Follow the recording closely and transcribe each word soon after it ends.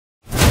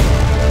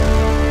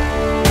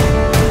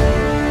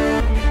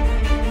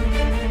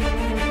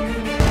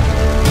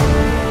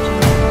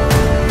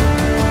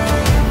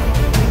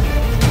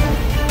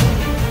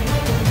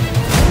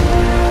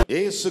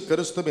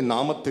கிறிஸ்துவின்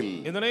நாமத்தில்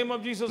In the name of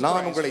Jesus நான்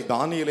Christ, உங்களை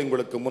தானியேலை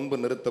உங்களுக்கு முன்பு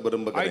நிறுத்த I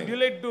விரும்புகிறேன்.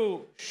 delight to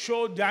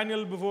show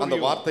Daniel before அந்த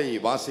you. வார்த்தையை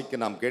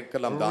வாசிக்க நாம்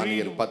கேட்கலாம்.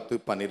 தானியேல்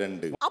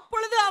 10:12.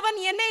 அப்பொழுது அவன்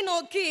என்னை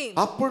நோக்கி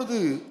அப்பொழுது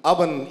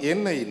அவன்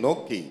என்னை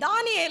நோக்கி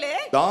தானியேலே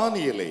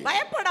தானியேலே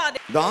பயப்படாதே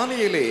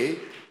தானியேலே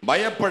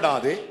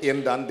பயப்படாதே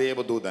என்றான்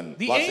தேவதூதன்.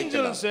 The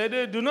angel said,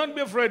 do not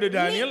be afraid,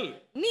 Daniel.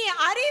 நீ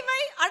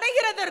அறிவை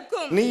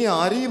அடைகிறதற்கும் நீ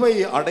அறிவை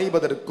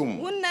அடைவதற்கும்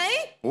உன்னை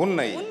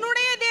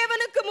உன்னுடைய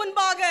தேவனுக்கு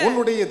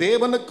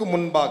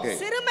முன்பாக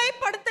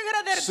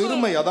சிறுமைப்படுத்துகிறதற்கு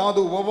சிறுமை அதாவது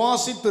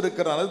உபவாசித்து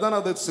இருக்கிறான். அதுதான்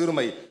அது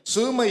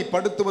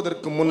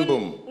சிறுமைப்படுத்துவதற்கு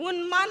முன்பும்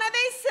உன்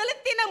மனதை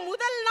செலுத்தின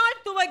முதல் நாள்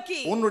துவக்கி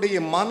உன்னுடைய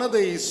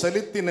மனதை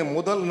செலுத்தின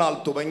முதல்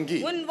நாள் துவங்கி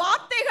உன்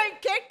வார்த்தைகள்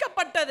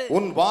கேட்கப்பட்டது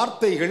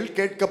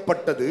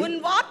உன்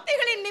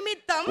வார்த்தைகளின்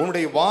நிமித்தம்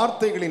உன்னுடைய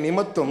வார்த்தைகளின்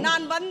நிமித்தம்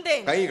நான்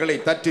வந்தேன். கைகளை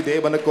தட்டி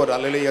தேவனுக்கு ஒரு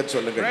அல்லேலூயா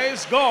சொல்லுங்கள்.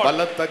 Praise God.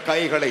 பலத்த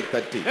கைகளை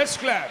தட்டி Let's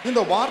clap.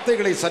 இந்த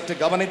வார்த்தைகளை சற்று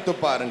கவனித்து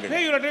பாருங்கள்.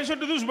 Pay your attention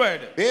to this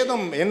word.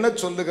 வேதம் என்ன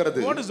சொல்லுகிறது?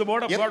 What is the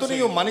word of God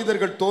எத்தனையோ saying?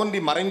 மனிதர்கள் தோன்றி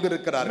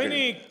மறைந்திருக்கிறார்கள்.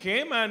 Many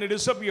came and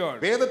disappeared.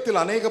 வேதத்தில்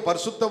अनेक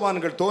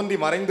பரிசுத்தவான்கள் தோன்றி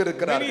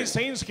மறைந்திருக்கிறார்கள். Many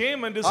saints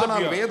came and ஆனால்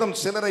disappeared. வேதம்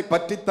சிலரை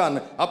பற்றித்தான்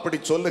அப்படி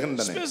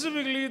சொல்லுகின்றன.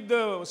 Specifically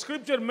the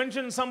scripture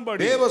mentions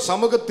somebody. தேவ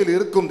சமூகத்தில்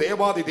இருக்கும்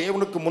தேவாதி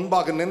தேவனுக்கு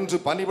முன்பாக நின்று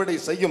பணிவிடை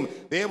செய்யும்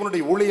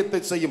தேவனுடைய ஊழியத்தை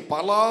செய்யும்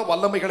பல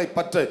வல்லமைகளை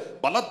பற்ற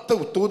பலத்த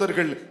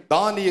தூதர்கள்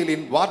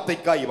தானியேலின்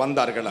வார்த்தைக்காய்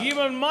வந்தார்களா?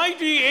 Even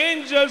mighty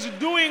angels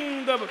doing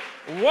the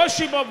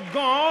worship of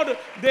God,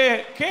 they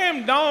came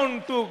down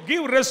to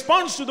give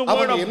response to the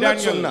word of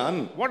Daniel.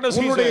 What does he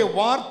say? உன்னுடைய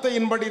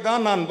வார்த்தையின்படி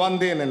தான் நான்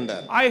வந்தேன்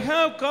என்றார். I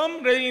have come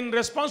in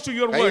response to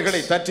your words.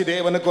 கைகளை தட்டி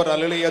தேவனுக்கு ஒரு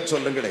அல்லேலூயா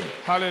சொல்லுங்களேன்.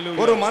 Hallelujah.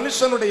 ஒரு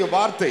மனுஷனுடைய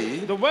வார்த்தை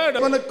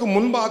தேவனுக்கு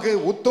முன்பாக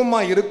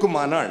உத்தமமாய்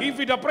இருக்குமானால் if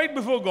it upright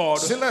before God,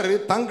 சிலர்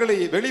தங்களை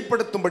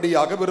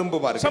வெளிப்படுத்தும்படியாக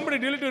விரும்புவார்கள். somebody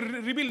delight to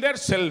reveal their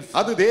self.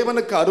 அது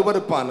தேவனுக்கு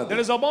அருவருப்பானது.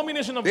 That is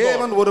abomination of God.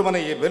 தேவன்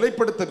ஒருவனை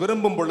வெளிப்படுத்த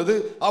விரும்பும் பொழுது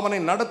அவனை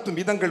நடத்தும்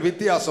விதங்கள்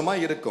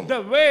வித்தியாசமாய் இருக்கும்.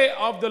 The way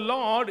of the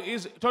Lord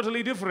is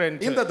totally different.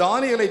 இந்த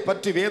தானியேலை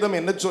பற்றி வேதம்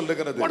என்ன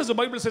சொல்லுகிறது? What does the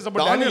Bible says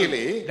about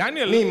தானியேலே,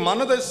 Daniel? நீ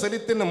மனதை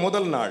செலுத்தின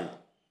முதல் நாள்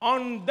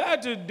On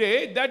that day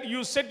that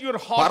you set your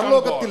heart on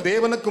பரலோகத்தில் God,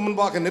 தேவனுக்கு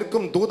முன்பாக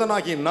நிற்கும்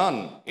தூதனாகிய நான்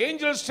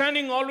angels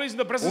standing always in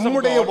the presence of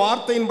உம்முடைய God,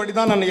 வார்த்தையின்படி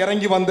தான் நான்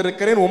இறங்கி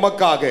வந்திருக்கிறேன்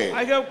உமக்காக.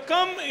 I have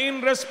come in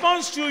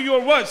response to your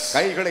words.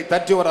 கைகளை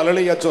தட்டி ஒரு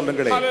அல்லேலூயா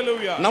சொல்லுங்களேன்.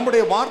 Hallelujah.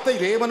 நம்முடைய வார்த்தை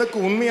தேவனுக்கு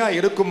உண்மையா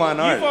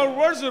இருக்குமானால் If our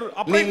words are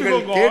upright நீங்கள்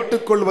before God,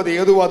 கேட்டுக்கொள்வது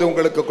எதுவோ அது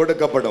உங்களுக்கு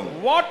கொடுக்கப்படும்.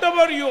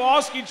 whatever you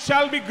ask, it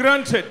shall be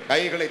granted.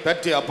 கைகளை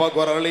தட்டி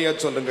அப்பாக்கு ஒரு அல்லேலூயா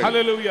சொல்லுங்கள்.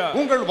 Hallelujah.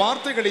 உங்கள்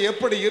வார்த்தைகள்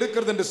எப்படி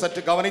இருக்கிறது என்று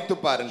சற்று கவனித்து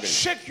பாருங்கள்.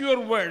 Check your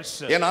words.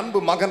 என் அன்பு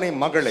மகனே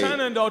மகளே,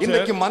 Son and daughter,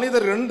 இன்றைக்கு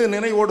மனிதர் ரெண்டு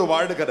நினைவோடு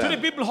வாழ்கிறார். Today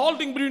people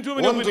halting between two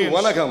ஒன்று opinions.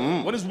 உலகம்,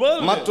 One is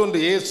world, மற்றொன்று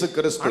இயேசு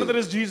கிறிஸ்து. another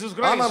is Jesus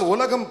Christ. ஆனால்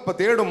உலகம்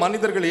தேடும்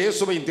மனிதர்கள்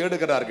இயேசுவை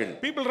தேடுகிறார்கள்.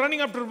 People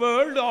running after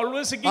world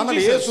always seeking ஆனால்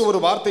Jesus. இயேசு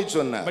ஒரு வார்த்தை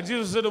சொன்னார். But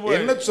Jesus said a word.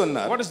 என்ன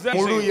சொன்னார்? What is that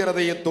முழு saying?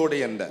 இருதயத்தோடு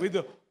என்றார். With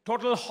a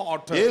total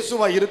heart.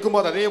 இயேசுவா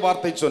இருக்கும்போது அதே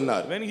வார்த்தை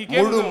சொன்னார். When he came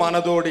முழு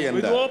மனதோடு with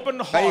என்றார். open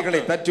heart.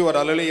 கைகளை தட்டி ஒரு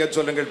அல்லேலூயா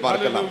சொல்லுங்கள்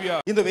பார்க்கலாம்.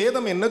 Hallelujah. இந்த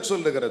வேதம் என்ன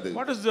சொல்லுகிறது?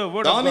 What is the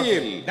word of God?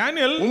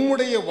 Daniel,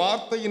 உம்முடைய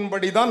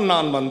வார்த்தையின்படி தான்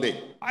நான் வந்தேன்.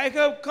 I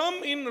have come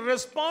in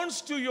response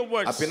to your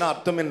words. அப்படினா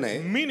அர்த்தம் என்ன?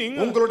 Meaning,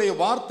 உங்களுடைய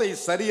வார்த்தை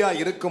சரியா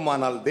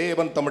இருக்குமானால்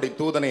தேவன் தம்முடைய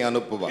தூதனை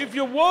அனுப்புவார். if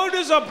your word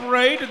is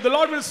upright, the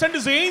Lord will send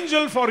his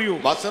angel for you.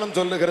 வசனம்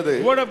சொல்லுகிறது,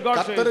 Word of God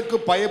says, கர்த்தருக்கு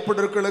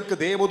பயப்படுகிறவர்களுக்கு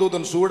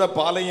தேவதூதன் சூட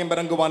பாளையம்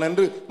இறங்குவான்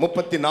என்று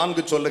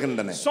 34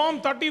 சொல்லுகின்றன. Psalm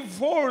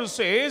 34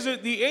 says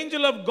the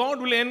angel of God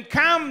will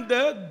encamp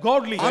the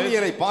godly.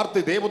 தானியேலை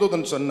பார்த்து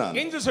தேவதூதன் சொன்னான்,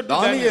 Angel said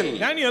to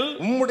Daniel,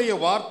 உம்முடைய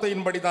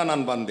வார்த்தையின்படி தான்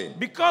நான் வந்தேன்.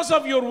 because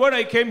of your word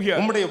I came here.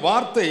 உம்முடைய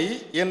வார்த்தை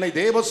என்னை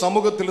தேவ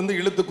சமூகத்திலிருந்து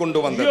இழுத்து கொண்டு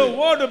வந்தது. Your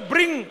word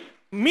bring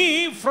me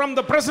from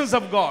the presence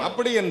of God.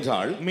 அப்படி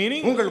என்றால்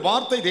Meaning, உங்கள்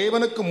வார்த்தை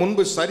தேவனுக்கு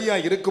முன்பு சரியா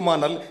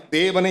இருக்குமானால்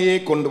தேவனையே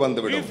கொண்டு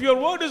வந்துவிடும். if your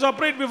word is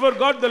upright before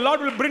God, the Lord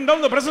will bring down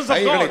the presence of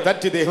கைகளை God.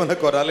 தட்டி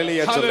தேவனுக்கு ஒரு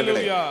அல்லேலூயா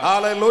சொல்லுங்களேன். Hallelujah.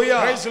 Hallelujah.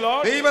 Praise the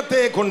Lord.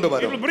 தெய்வத்தை கொண்டு It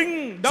வரும். will bring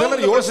down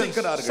சிலர் the presence.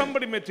 யோசிக்கிறார்கள்,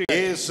 Somebody may think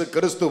இயேசு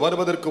கிறிஸ்து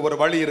வருவதற்கு ஒரு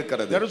வழி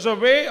இருக்கிறது. there is a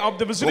way of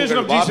the visitation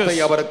உங்கள் of Jesus. வார்த்தை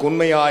அவருக்கு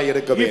உண்மையாய்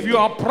இருக்க If you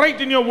வேண்டும். are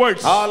upright in your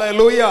words.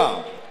 ஹalleluya.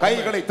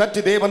 கைகளை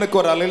தட்டி தேவனுக்கு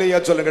ஒரு அல்லேலூயா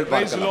சொல்லுங்கள்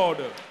Praise the பார்க்கலாம். Lord.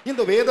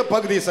 இந்த வேத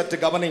பகுதியை சற்று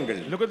கவனிங்கள்.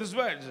 Look at this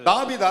words.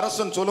 தாவீது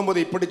அரசன் சொல்லும்போது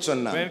இப்படி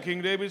சொன்னான், When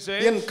King David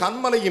says, என்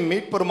கன்மலையும்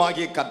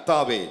மீட்பருமாகிய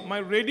கர்த்தாவே. my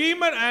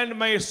redeemer and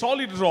my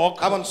solid rock.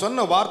 அவன்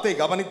சொன்ன வார்த்தை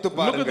கவனித்து Look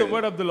at the பாருங்கள்.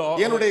 word of the Lord.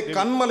 என்னுடைய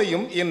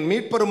கன்மலையும் என்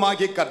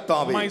மீட்பருமாகிய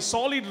கர்த்தாவே. My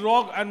solid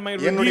rock and my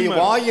என்னுடைய redeemer.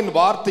 வாயின்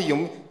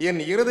வார்த்தையும்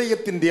என்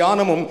இருதயத்தின்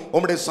தியானமும்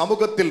உம்முடைய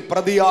சமூகத்தில்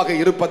பிரதியாக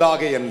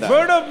இருப்பதாக என்றார்.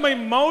 Word of my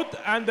mouth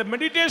and the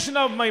meditation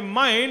of my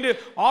mind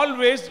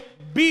always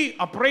be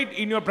upright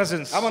in your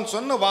presence. அவன்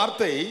சொன்ன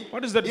வார்த்தை,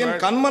 What is that N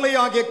word?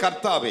 கன்மலையாகிய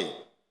கர்த்தாவே.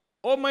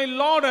 Oh my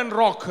Lord and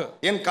rock.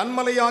 என்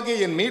கன்மலையாகிய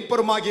என்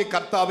மீட்பருமாகிய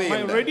கர்த்தாவே My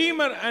என்றார்.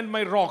 redeemer and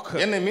my rock.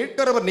 என்னை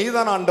மீட்கிறவர்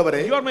நீதான்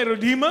ஆண்டவரே You are my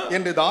redeemer.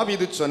 என்று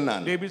தாவீது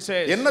சொன்னான். David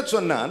says. என்ன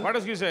சொன்னான்? What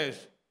does he say?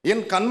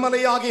 என்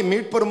கன்மலையாகிய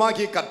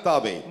மீட்பருமாகிய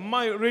கர்த்தாவே.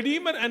 My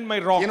redeemer and my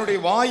rock. என்னுடைய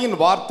வாயின்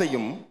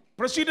வார்த்தையும்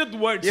proceedeth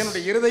words,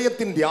 என்னுடைய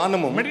இருதயத்தின்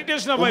தியானமும்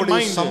meditation of my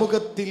உம்முடைய mind,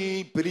 சமூகத்தில்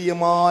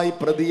பிரியமாய்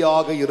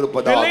பிரதியாக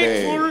இருப்பதாக.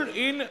 delightful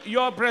in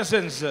your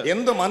presence.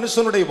 எந்த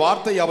மனுஷனுடைய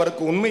வார்த்தை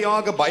அவருக்கு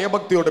உண்மையாக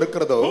பயபக்தியோடு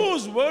இருக்கிறதோ,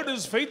 Whose word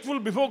is faithful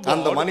before God,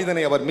 அந்த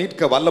மனிதனை அவர்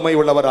மீட்க வல்லமை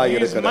உள்ளவராய் He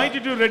is இருக்கிறார்.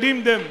 mighty to redeem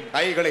them.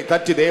 கைகளை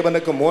தட்டி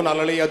தேவனுக்கு 3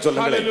 அல்லேலூயா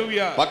சொல்லுங்கள்.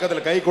 Hallelujah.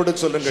 பக்கத்துல கை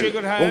கொடுத்து சொல்லுங்கள், Shake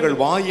your hand. உங்கள்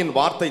வாயின்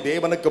வார்த்தை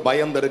தேவனுக்கு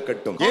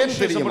பயந்திருக்கட்டும். ஏன்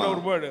Conscious தெரியுமா? about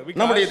our word. Because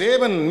நம்முடைய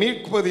தேவன்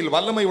மீட்பதில்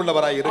வல்லமை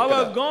உள்ளவராய் our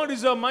இருக்கிறார். God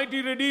is a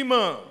mighty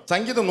redeemer.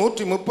 சங்கீதம்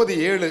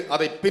 137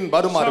 அதை பின்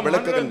வருமாறு Psalm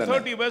விளக்குகின்றன.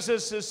 130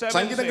 verses 7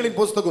 சங்கீதங்களின்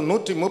புத்தகம்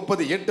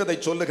 138 அதை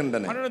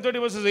சொல்லுகின்றன. 130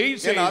 verses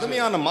 8 என் says,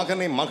 அருமையான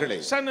மகனே மகளே,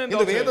 Son and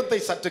இந்த daughter, வேதத்தை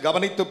சற்று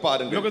கவனித்து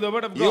பாருங்கள். look at the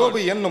word of God. யோபு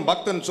என்னும்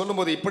பக்தன்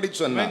சொல்லும்போது இப்படி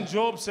சொன்னான், When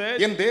Job said,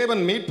 என்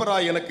தேவன்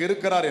மீட்பராய் எனக்கு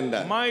இருக்கிறார்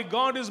என்றார். my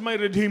God is my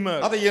redeemer.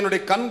 அதை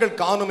என்னுடைய கண்கள்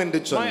காணும்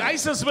என்று My சொன்னார்.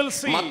 eyes will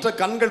see. மற்ற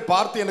கண்கள்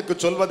பார்த்து எனக்கு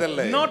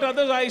சொல்வதில்லை. Not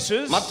others' eyes.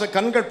 மற்ற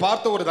கண்கள்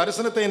பார்த்த ஒரு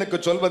தரிசனத்தை எனக்கு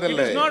It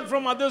சொல்வதில்லை. is not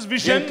from others'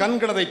 vision. என்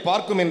கண்கள் அதை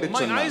பார்க்கும் என்று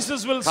My சொன்னார்.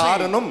 eyes will see.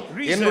 காரணம்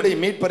Reason. என்னுடைய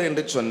மீட்பர்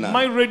என்று சொன்னார்.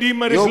 My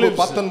redeemer is யோபு lives.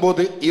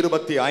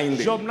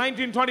 19:25. Job என்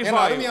 19:25.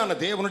 அருமையான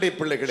தேவனுடைய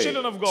பிள்ளைகளே,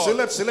 Children of God.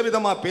 சிலர்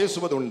சிலவிதமா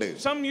பேசுவது உண்டு.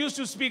 Some used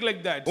to speak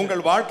like that.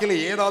 உங்கள் வாழ்க்கையில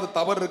ஏதாவது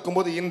தவறு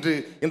இருக்கும்போது இன்று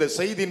இந்த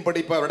செய்தியின்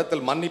படிப்ப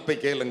இடத்தில் மன்னிப்பை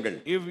கேளுங்கள்.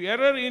 If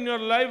error in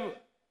your life,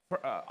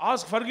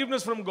 ask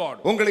forgiveness from God.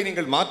 உங்களை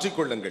நீங்கள் மாற்றிக்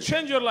கொள்ளுங்கள்.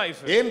 Change your life.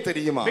 ஏன்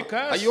தெரியுமா?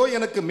 Because ஐயோ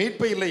எனக்கு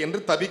மீட்பு இல்லை என்று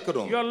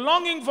தவிக்கிறோம். you are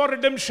longing for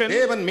redemption.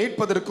 தேவன்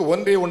மீட்பதற்கு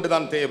ஒன்றே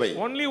ஒன்றுதான் தேவை.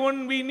 Only one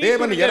we need.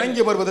 தேவன்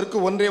இறங்கி வருவதற்கு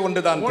ஒன்றே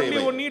ஒன்றுதான் Only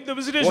தேவை. one need the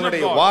visitation of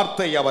உன்னுடைய God.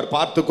 வார்த்தை அவர்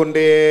பார்த்து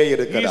கொண்டே He is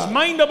இருக்கிறார்.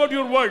 mind about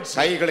your words.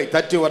 கைகளை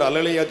தட்டி ஒரு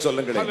அல்லேலூயா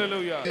சொல்லுங்கள்.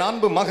 Hallelujah.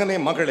 அன்பு மகனே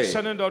மகளே,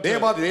 Son and daughter.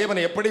 தேவாதி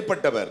தேவன்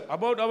எப்படிப்பட்டவர்?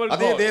 About our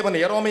அதே God. தேவன்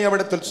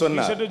எரேமியாவிடத்தில் He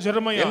சொன்னார். said to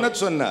Jeremiah. என்ன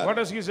சொன்னார்? What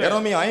does he say?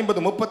 எரேமியா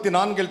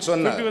 50:34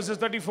 சொன்னார். 50 verses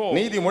 34.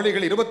 நீதிமொழிகள்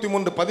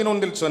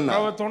 23:11 சொன்னார்.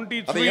 Proverbs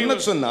 23. அதை என்ன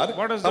சொன்னார்?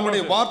 What does the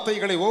தம்முடைய Lord say?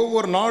 வார்த்தைகளை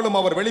ஒவ்வொரு நாளும்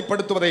அவர்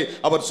வெளிப்படுத்துவதை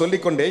அவர்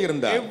சொல்லிக் கொண்டே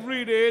இருந்தார். Every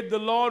day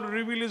the Lord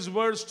reveals his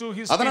words to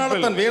his அதனால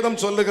people. தான் வேதம்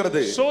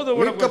சொல்லுகிறது, So the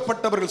word of God.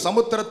 மீட்கப்பட்டவர்கள்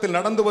சமுத்திரத்தில்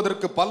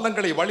நடந்துவதற்கு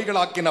பள்ளங்களை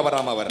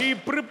வழிகளாக்கினவராம் அவர். He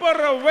prepare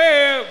a way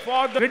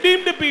for the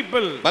redeemed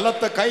people.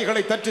 பலத்த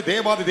கைகளை தட்டி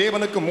தேவாதி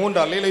தேவனுக்கு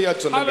 3 அல்லேலூயா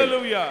சொல்லுங்கள்.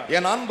 Hallelujah.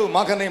 என் அன்பு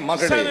மகனே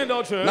மகளே, Son and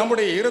daughter.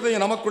 நம்முடைய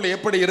இருதயம் நமக்குள்ள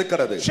எப்படி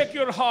இருக்கிறது? Check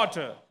your heart.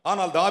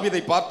 ஆனால் தாவீதை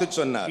பார்த்து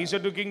சொன்னார். He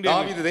said to King David.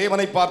 தாவீது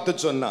தேவனை பார்த்து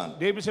சொன்னான்,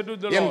 David said to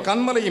the N Lord,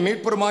 கன்மலையும்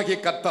மீட்பருமாகிய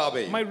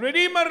கர்த்தாவே, my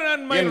redeemer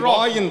and my N rock.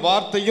 வாயின்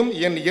வார்த்தையும்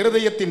என்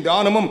இருதயத்தின்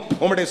தியானமும்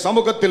உம்முடைய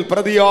சமூகத்தில்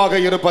பிரதியாக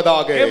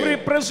இருப்பதாக. Every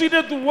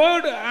preceded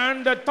word and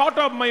the thought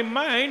of my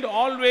mind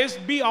always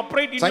be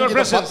upright in your சங்கீதம்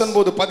presence.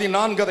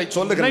 19:14 அதை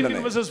சொல்லுகின்றன.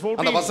 19 verses 14.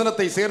 அந்த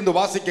வசனத்தை சேர்ந்து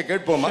வாசிக்க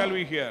கேட்போமா? Shall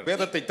we hear?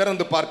 வேதத்தை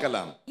திறந்து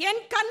பார்க்கலாம்.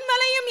 என்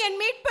கண்மலையும் என்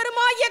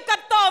மீட்பெருமாகிய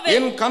கர்த்தாவே,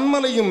 என்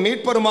கன்மலையும்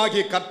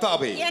மீட்பருமாகிய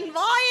கர்த்தாவே, என்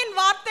வாயின்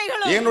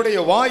வார்த்தைகளும் என்னுடைய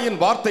வாயின்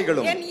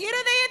வார்த்தைகளும் என்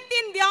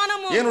இருதயத்தின்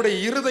தியானமும் என்னுடைய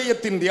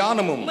இருதயத்தின்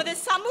தியானமும் உமது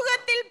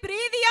சமூகத்தில்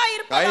பிரீதியாய்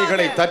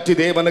கைகளை இருப்பதாக. தட்டி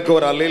தேவனுக்கு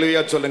ஒரு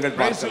அல்லேலூயா சொல்லுங்கள்.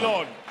 Praise the பார்க்கலாம்.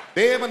 Lord.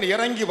 தேவன்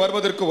இறங்கி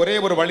வருவதற்கு ஒரே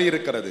ஒரு வழி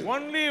இருக்கிறது.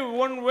 Only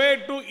one way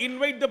to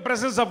invite the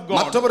presence of God.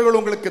 மற்றவர்கள்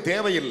உங்களுக்கு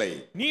தேவையில்லை.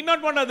 Need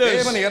not one others.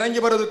 தேவன் இறங்கி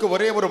வருவதற்கு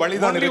ஒரே ஒரு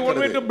வழிதான் Only one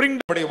way இருக்கிறது. to bring.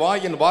 நம்முடைய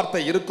வாயின்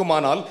வார்த்தை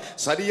இருக்குமானால்,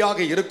 சரியாக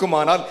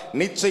இருக்குமானால்,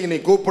 நிச்சயம் நீ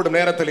கூப்பிடும்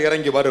நேரத்தில்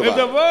இறங்கி If the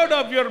வருவார். word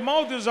of your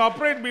mouth is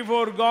upright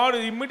before God,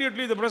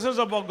 immediately the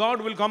presence of our God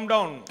will come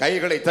down.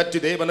 கைகளை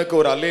தட்டி தேவனுக்கு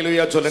ஒரு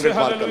அல்லேலூயா சொல்லுங்கள்.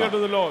 Say hallelujah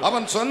to the Lord. பார்க்கலாம்.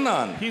 அவன்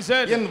சொன்னான், He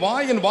said, என்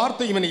வாயின்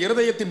வார்த்தையும் என்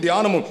இருதயத்தின்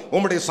தியானமும்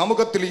உம்முடைய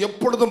சமூகத்தில்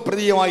எப்பொழுதும்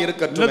பிரதியாய் let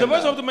இருக்கட்டும். the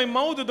words of my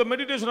mouth, the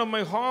meditation of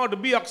my heart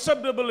be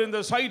acceptable in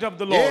the sight of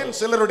the Lord. ஏன்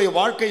சிலருடைய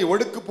வாழ்க்கை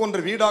ஒடுக்கு போன்ற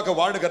வீடாக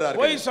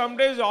வாழுகிறார்கள்? Why some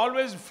days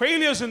always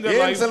failures in their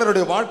ஏன் life?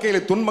 சிலருடைய வாழ்க்கையில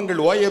துன்பங்கள்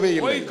ஓயவே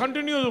Why இல்லை?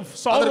 continue அதற்கு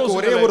sorrows in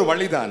ஒரே their ஒரு life?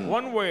 வழிதான்.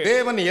 One way.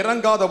 தேவன்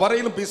இறங்காத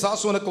வரையிலும்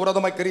பிசாசு உனக்கு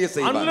விரோதமாய் கிரியை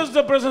செய்வான். Unless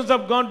the presence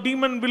of God,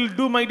 demon will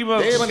do mighty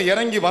works. தேவன்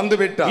இறங்கி வந்து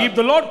விட்டார், If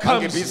the Lord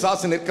அங்கே comes,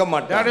 பிசாசு நிற்க there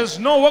மாட்டான். is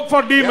no work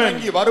for demon.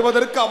 இறங்கி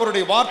வருவதற்கு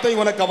அவருடைய வார்த்தை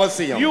உனக்கு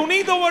அவசியம். You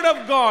need the word of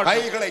God.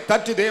 கைகளை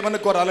தட்டி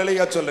தேவனுக்கு ஒரு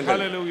அல்லேலூயா சொல்லுங்கள்.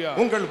 Hallelujah.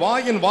 உங்கள்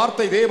வாயின்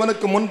வார்த்தை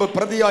தேவனுக்கு முன்பு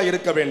பிரதியாய்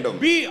இருக்க வேண்டும்.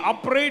 Be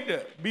upright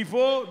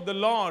before the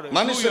Lord.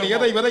 மனுஷன்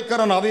எதை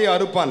விதைக்கிறான் அதை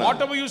அறுப்பான்.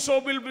 Whatever you sow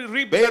will be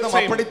reaped. வேதம்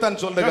அப்படித்தான்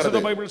சொல்லுகிறது.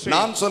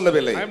 நான்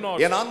சொல்லவில்லை.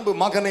 என் அன்பு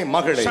மகனே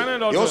மகளே,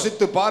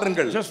 யோசித்து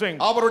பாருங்கள்.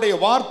 அவருடைய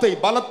வார்த்தை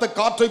பலத்த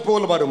காற்றை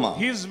போல் வருமா?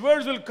 His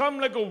words will come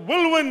like a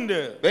whirlwind.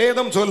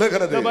 வேதம்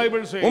சொல்லுகிறது,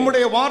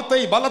 உம்முடைய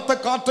வார்த்தை பலத்த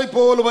காற்றை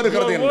போல்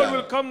வருகிறது Your word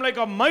will come like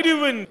a mighty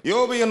wind.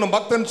 யோபு என்னும்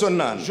பக்தன்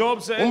சொன்னான், Job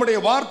said, உம்முடைய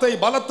வார்த்தை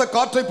பலத்த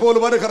காற்றை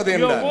போல் வருகிறது your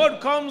என்றான். word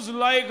comes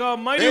like a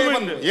mighty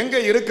தேவன் wind. எங்கே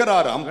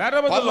இருக்கிறாராம்?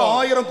 பல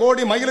ஆயிரம்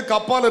கோடி மைலுக்கு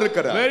அப்பால்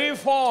இருக்கிறார். Very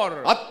far.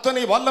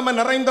 அத்தனை வல்லமை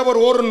நிறைந்தவர்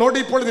ஒரு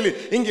நொடி பொழுதில்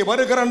இங்கே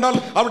வருகிறார் என்றால்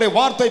அவருடைய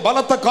வார்த்தை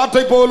பலத்த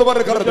காற்றை போல்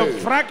வருகிறது.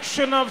 The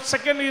fraction of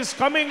second is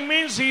coming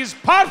means he is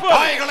powerful.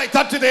 கைகளை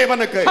தட்டி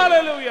தேவனுக்கு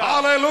Hallelujah.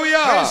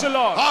 Hallelujah. Praise the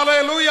Lord.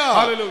 Hallelujah.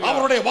 Hallelujah.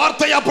 அவருடைய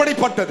வார்த்தை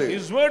அப்படிப்பட்டது.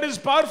 His word is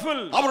powerful.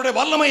 அவருடைய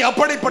வல்லமை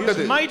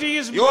அப்படிப்பட்டது. His mighty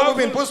is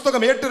யோபுவின்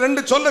புத்தகம்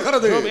 8:2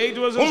 சொல்லுகிறது, Job 8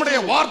 verses 2. உம்முடைய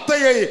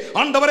வார்த்தையை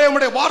ஆண்டவரே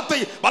உம்முடைய வார்த்தை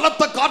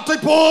பலத்த காற்றை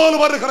போல்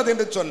வருகிறது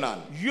என்று சொன்னான்.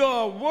 Your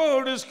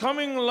word is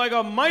coming like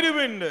a mighty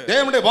wind.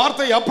 தேவனுடைய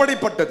வார்த்தை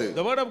அப்படிப்பட்டது.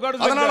 The word of God is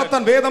like அதனால that.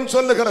 தான் வேதம்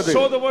சொல்லுகிறது.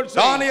 So the word says,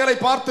 தானியேலை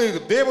பார்த்து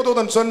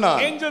தேவதூதன் சொன்னார்,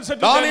 angel said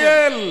to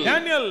Daniel,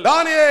 Daniel,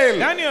 Daniel,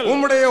 Daniel,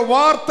 உம்முடைய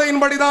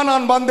வார்த்தையின்படி தான்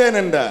நான் வந்தேன்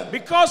என்றார்.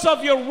 because of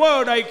your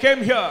word I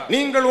came here.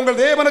 நீங்கள் உங்கள்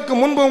தேவனுக்கு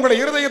முன்பு உங்கள்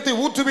இருதயத்தை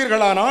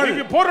ஊற்றுவீர்களானால், If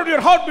you pour out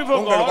your heart before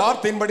உங்கள் God,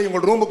 வார்த்தையின்படி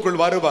உங்கள் ரூமுக்குள்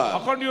வருவார்.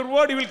 according to your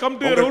word he will come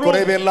to your உங்கள் room,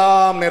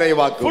 குறைவெல்லாம்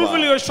நிறைவாக்குவார்.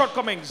 fulfill your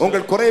shortcomings,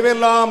 உங்கள்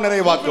குறைவெல்லாம் fulfill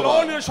நிறைவாக்குவார்.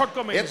 all your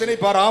shortcomings. எத்தனை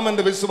பேர் ஆம்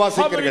என்று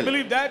விசுவாசிக்கிறீர்கள்? How many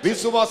believe that?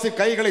 விசுவாசி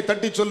கைகளை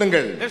தட்டி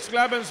சொல்லுங்கள். Let's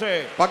clap and say,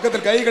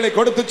 பக்கத்தில் கைகளை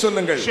கொடுத்து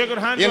சொல்லுங்கள், shake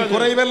your hands, N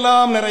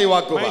குறைவெல்லாம்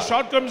நிறைவாக்குவார். my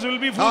shortcomings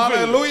will be fulfilled.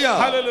 Hallelujah.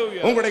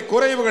 Hallelujah. உங்களுடைய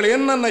குறைவுகள்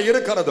என்னென்ன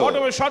இருக்கிறதோ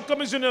Whatever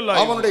shortcomings in your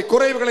life, அவனுடைய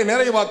குறைவுகளை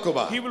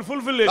நிறைவாக்குவார். he will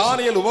fulfill it.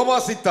 Daniel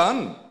உபவாசித்தான்,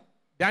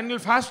 Daniel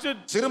fasted,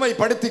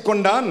 சிறுமைப்படுத்திக்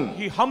கொண்டான்,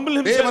 he humbled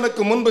himself.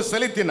 தேவனுக்கு முன்பு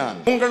செலுத்தினான்.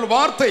 உங்கள்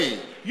வார்த்தை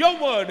Your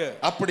word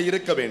அப்படி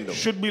இருக்க வேண்டும்,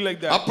 should be like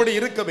that. அப்படி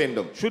இருக்க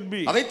வேண்டும், Should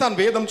be. அதைத்தான்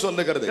வேதம்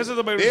சொல்லுகிறது. This is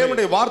the Bible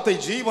தேவனுடைய வார்த்தை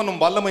ஜீவனும்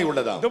வல்லமை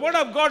உள்ளதாம். The word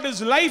of God is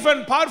life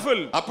and powerful.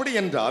 அப்படி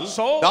என்றால்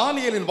So,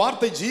 தானியேலின்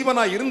வார்த்தை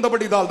ஜீவனாய்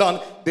இருந்தபடியால் தான்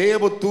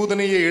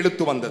தேவதூதனையே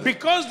இழுத்து வந்தது.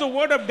 because the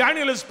word of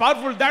Daniel is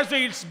powerful, that's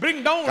why it's bring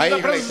down the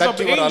கைகளை presence of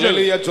தட்டி the ஒரு angel.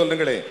 அல்லேலூயா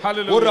சொல்லுங்களே.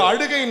 Hallelujah. ஒரு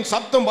அழுகையின்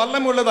சத்தம்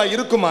வல்லமை உள்ளதாய்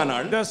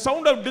இருக்குமானால், The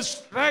sound of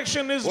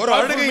distraction is ஒரு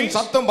powerful. அழுகையின் means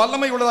சத்தம்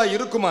வல்லமை உள்ளதாய்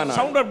இருக்குமானால்,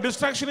 sound of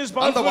distraction is அந்த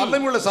powerful.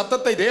 வல்லமை உள்ள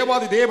சத்தத்தை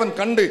தேவாதி தேவன்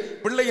கண்டு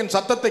பிள்ளையின்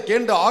சத்தத்தை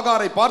கேண்டு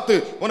ஆகாரை பார்த்து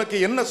உனக்கு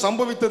என்ன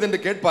சம்பவித்தது என்று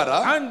கேட்பாரா?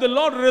 And the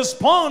Lord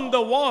respond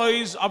the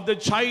voice of the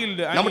child.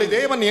 நம்முடைய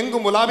தேவன்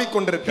எங்கும் உலாவிக் He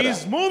கொண்டிருக்கிறார்.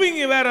 is moving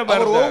wherever.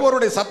 அவர்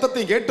ஒவ்வொருடைய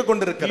சத்தத்தை கேட்டுக் He is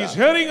கொண்டிருக்கிறார்.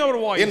 hearing our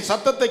N voice.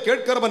 சத்தத்தை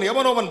கேட்கிறவன்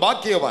எவனோவன்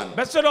பாக்கியவான்.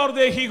 Blessed are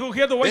they he who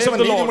hear the voice of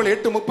தேவன் the Lord. நீதிமொழி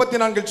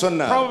 8:34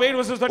 சொன்னார், Proverbs 8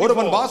 verses 34.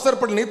 ஒருவன்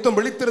வாசற்படி நித்தம்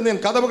விழித்திருந்து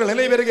என் கதவுகள்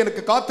நிலைவேறுக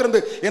எனக்கு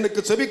காத்திருந்து எனக்கு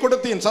செவி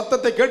கொடுத்து என்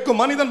சத்தத்தை கேட்கும்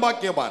மனிதன்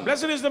பாக்கியவான்.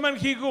 Blessed is the man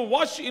he who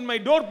watch in my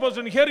doorpost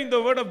and hearing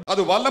the word of God.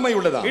 அது வல்லமை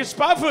உள்ளதா? It's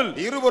powerful.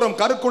 இருவரும்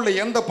கருக்குள்ள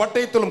எந்த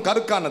பட்டயத்திலும்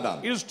கருக்கானதா?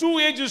 It is two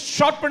edges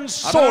sharpened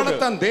sword. அதனால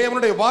தான்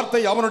தேவனுடைய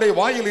வார்த்தை அவனுடைய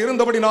வாயில்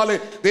இருந்தபடினாலே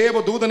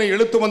தேவதூதனை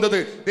இழுத்து வந்தது.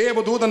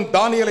 தேவதூதன்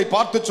தானியேலை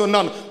பார்த்து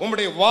சொன்னான்,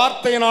 உம்முடைய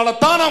வார்த்தையினால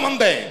தான் நான்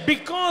வந்தேன்.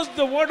 Because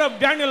the word of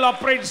Daniel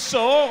operates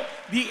so,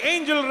 the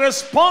angel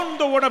respond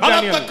the word of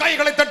Daniel. அந்த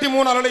கைகளை தட்டி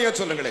மூணு அல்லேலூயா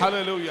சொல்லுங்களேன்.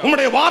 Hallelujah.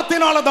 உம்முடைய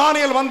வார்த்தையினால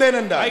தானியேல் வந்தேன்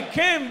என்றார். I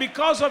came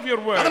because of your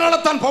word. அதனால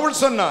தான் பவுல்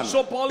சொன்னான்,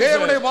 So Paul said,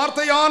 தேவனுடைய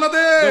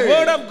வார்த்தையானது the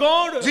word of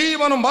God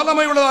ஜீவனும்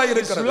வல்லமை உள்ளதாய் is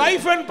இருக்கிறது.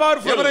 life and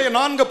powerful. எபிரேயர்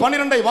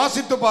 4:12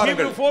 வாசித்து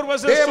பாருங்கள். Hebrews 4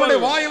 verses தேவனுடைய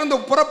 12. வாயிலிருந்து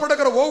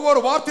புறப்படுகிற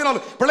ஒவ்வொரு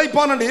வார்த்தையினால்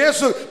பிழைப்பான் என்று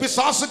இயேசு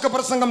பிசாசுக்கு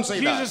பிரசங்கம்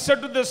செய்தார். Jesus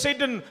said to the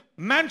Satan,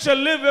 man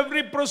shall live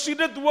every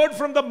proceedeth word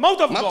from the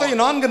mouth of God. மத்தேயு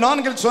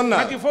 4:4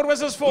 சொன்னார். Matthew 4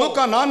 verses 4.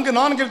 லூக்கா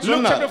 4:4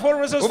 சொன்னார். chapter 4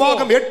 verses 4.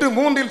 உபாகம்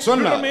 8:3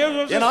 சொன்னார்.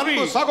 என்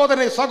அன்பு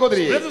சகோதரனே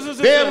சகோதரியே, Brothers and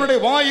sisters, தேவனுடைய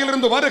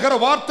வாயிலிருந்து வருகிற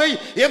வார்த்தை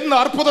என்ன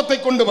அற்புதத்தை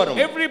கொண்டு வரும்.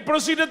 Every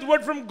proceedeth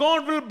word from God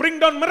will bring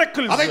down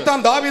miracles.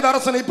 அதைத்தான் தாவீது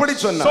அரசன் இப்படி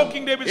சொன்னான். So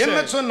King David என்ன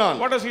said, சொன்னான்?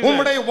 what does he say?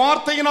 உம்முடைய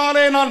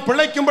வார்த்தையினாலே நான்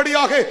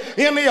பிழைக்கும்படியாக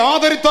என்னை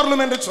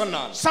ஆதரித்தருளும் என்று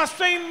சொன்னான்.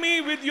 Sustain me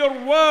with your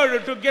word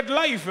to get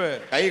life.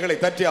 கைகளை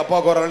தட்டி அப்பா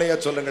கோரலையா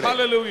சொல்லுங்க.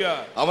 Hallelujah.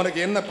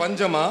 அவனுக்கு என்ன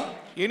பஞ்சமா?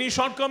 Any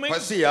shortcomings?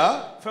 பசியா?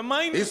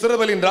 Famine?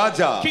 இஸ்ரவேலின்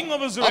ராஜா King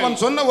of Israel. அவன்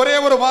சொன்ன ஒரே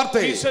ஒரு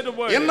வார்த்தை. He said a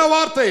word. என்ன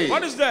வார்த்தை?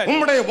 What is that?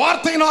 உம்முடைய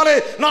வார்த்தையினாலே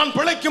நான்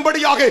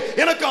பிழைக்கும்படியாக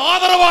எனக்கு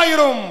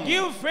ஆதரவாயிரும்.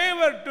 Give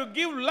favor to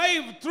give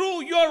life through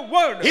your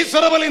word.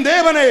 இஸ்ரவேலின்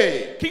தேவனே,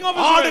 King of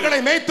Israel.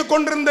 ஆடுகளை மேய்த்துக்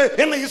கொண்டிருந்து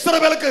என்னை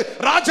இஸ்ரவேலுக்கு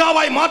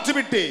ராஜாவாய்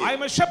மாற்றிவிட்டு. I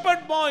am a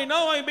shepherd boy,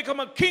 now I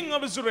become a king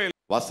of Israel.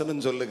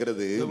 வசனம்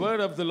சொல்லுகிறது, The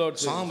word of the Lord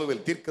says,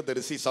 Samuel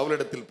தீர்க்கதரிசி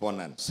சவுலிடத்தில்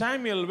போனான்.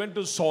 Samuel went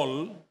to Saul,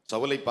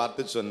 சவுலை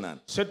பார்த்து சொன்னான்,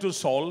 said to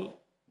Saul,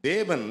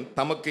 தேவன்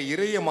தமக்கு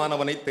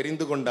இறையமானவனை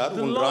தெரிந்து கொண்டார்,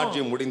 உன்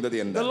ராஜ்யம் முடிந்தது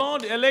the என்றார்.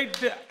 Lord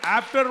elect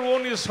after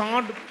one is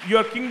heart,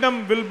 your kingdom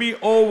will be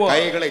over.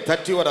 கைகளை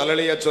தட்டி ஒரு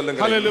அல்லேலூயா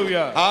சொல்லுங்க.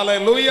 Hallelujah.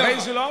 Hallelujah.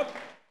 Praise the Lord.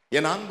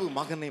 என் அன்பு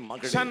மகனே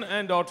மகளே, Son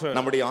and daughter.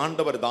 நம்முடைய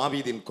ஆண்டவர்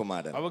தாவீதின்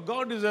குமாரன். Our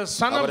God is a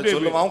son of our David.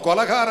 சொல்லுவான், அவன்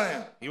கொலைகாரன்.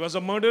 He was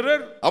a murderer.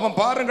 அவன்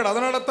பாருங்கள்,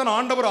 அதனால தான்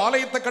ஆண்டவர்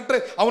ஆலயத்தை கட்ட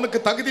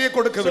அவனுக்கு தகுதியை So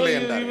கொடுக்கவில்லை he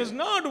என்றார். was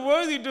not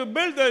worthy to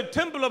build the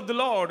temple of the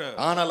Lord.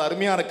 ஆனால்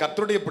அருமையான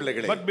கர்த்தருடைய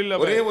பிள்ளைகளே, But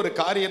beloved, ஒரே ஒரு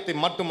காரியத்தை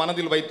மட்டும்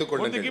மனதில் வைத்துக் what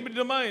they கொள்ளுங்கள். keep it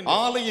in mind.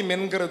 ஆலயம்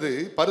என்கிறது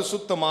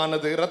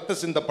பரிசுத்தமானது,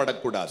 ரத்த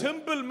சிந்தப்படக்கூடாது.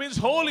 Temple means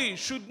holy,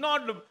 should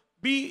not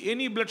be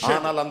any bloodshed.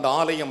 ஆனால் அந்த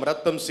ஆலயம்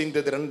ரத்தம்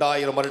சிந்தது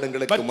 2000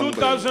 வருடங்களுக்கு But முன்பு.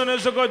 2000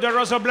 years ago there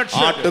was a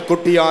bloodshed.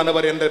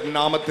 ஆட்டுக்குட்டியானவர் என்ற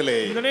நாமத்திலே.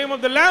 In the name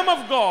of the Lamb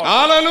of God.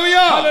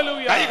 Hallelujah.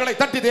 Hallelujah. கைகளை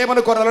தட்டி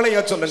தேவனுக்கு ஒரு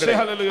அல்லேலூயா சொல்லுங்க. Say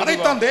hallelujah.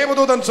 அதைத்தான்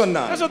தேவதூதன்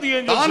சொன்னான். That's what the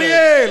angel said.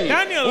 Daniel,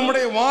 Daniel,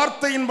 உம்முடைய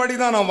வார்த்தையின்படி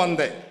தான் நான்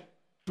வந்தேன்.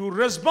 to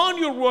respond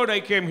your word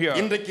I came here.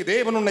 இன்றைக்கு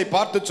தேவன் உன்னை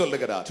பார்த்து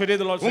சொல்லுகிறார், Today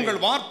the Lord says, உங்கள்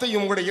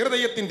வார்த்தையும் உங்களுடைய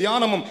இருதயத்தின்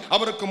தியானமும்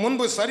அவருக்கு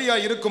முன்பு சரியா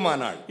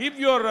இருக்குமானால், if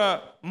your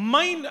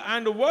mind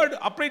and word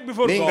upright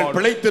before நீங்கள் God,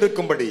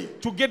 பிழைத்திருக்கும்படி,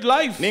 to get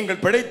life, நீங்கள்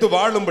பிழைத்து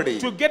வாழும்படி,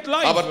 to get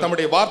life, அவர்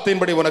தம்முடைய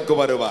வார்த்தையின்படி உனக்கு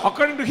வருவார்.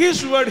 according to his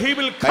word he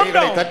will come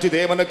கைகளை down. தட்டி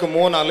தேவனுக்கு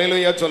 3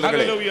 அல்லேலூயா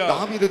சொல்லுங்களே. Hallelujah.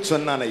 தாவீது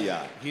சொன்னான் ஐயா,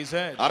 He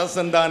said,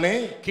 அரசன் தானே,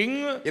 king,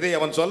 இதை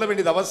அவன் சொல்ல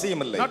வேண்டியது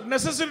அவசியம் இல்லை. not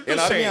necessary to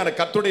N say. அருமையான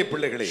கர்த்தருடைய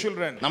பிள்ளைகளே,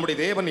 Children, நம்முடைய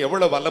தேவன்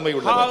எவ்வளவு வல்லமை how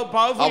உள்ளவர்.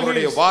 powerful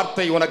அவருடைய he is.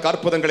 வார்த்தை உனக்கு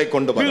அற்புதங்களை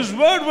கொண்டு வரும். His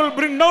word will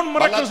bring down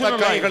miracles in your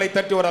life. கைகளை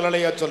தட்டி ஒரு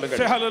அல்லேலூயா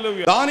சொல்லுங்கள். Say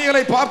hallelujah.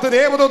 தானியேலை பார்த்து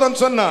தேவதூதன்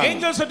சொன்னான்,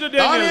 Angel said to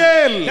Daniel,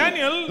 Daniel,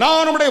 Daniel,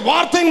 நான் உம்முடைய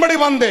வார்த்தையின்படி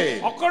வந்தேன்,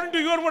 according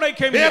to your word I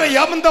came வேற here.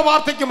 எந்த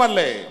வார்த்தைக்கும் அல்ல.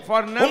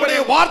 For never, உம்முடைய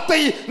வார்த்தை,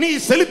 நீ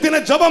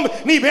செலுத்தின ஜெபம்,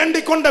 நீ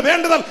வேண்டிக் கொண்ட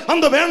வேண்டுதல்,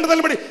 அந்த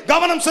வேண்டுதல்படி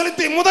கவனம்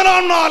செலுத்தி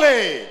முதலாம் நாளே,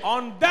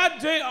 on that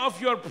day of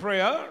your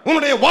prayer,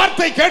 உம்முடைய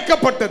வார்த்தை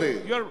கேட்கப்பட்டது.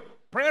 your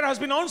prayer has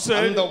been answered.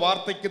 அந்த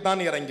வார்த்தைக்கு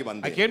தான் இறங்கி I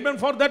வந்தேன். came down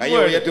for that கையை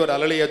word. உயர்த்தி ஒரு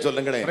அல்லேலூயா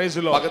சொல்லுங்களேன். Praise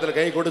the Lord. பக்கத்துல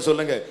கை கொடு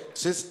சொல்லுங்க.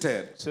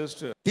 சிஸ்டர்,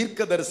 Sister,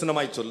 தீர்க்க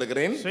தரிசனமாய்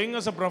சொல்லுகிறேன், saying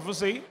as a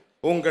prophecy,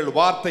 உங்கள்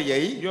வார்த்தையை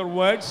your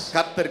words,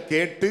 கர்த்தர்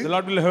கேட்டு the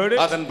Lord will hear it.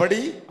 அதன்படி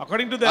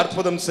According to that,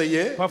 அற்புதம் செய்ய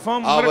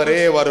perform அவரே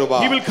miracles.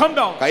 வருவார். He will come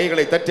down.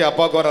 கைகளை தட்டி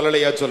அப்பாக்கு ஒரு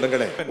அல்லேலூயா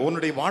சொல்லுங்களேன்.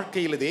 உன்னுடைய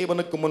வாழ்க்கையில்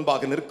தேவனுக்கு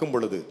முன்பாக நிற்கும்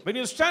பொழுது When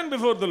you stand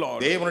before the Lord,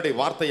 தேவனுடைய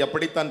வார்த்தை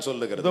அப்படித்தான்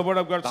சொல்லுகிறது. the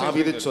word of God says,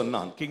 தாவீது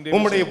சொன்னான், King David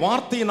உம்முடைய said,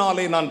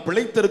 வார்த்தையினாலே நான்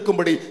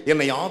பிழைத்திருக்கும்படி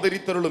என்னை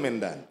ஆதரித்தருளும்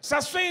என்றான்.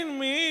 sustain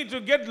me to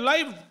get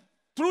life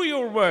through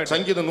your word.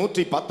 சங்கீதம்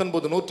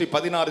 119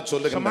 116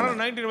 சொல்லுகின்றன.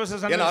 119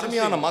 verses என்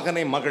அருமையான 116.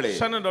 மகனே மகளே,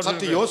 Son and daughter,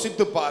 சற்று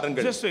யோசித்து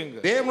பாருங்கள். just think.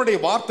 தேவனுடைய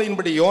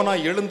வார்த்தையின்படி யோனா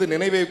எழுந்து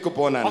நினைவேக்கு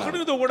போனான்.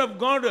 According to the word of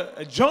God,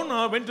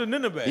 Jonah went to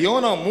Nineveh.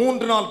 YONO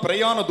 3 நாள்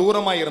பிரயாண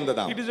தூரமாய்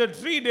இருந்ததாம். It is a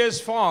 3 days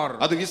far.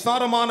 அது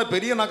விசாரமான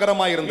பெரிய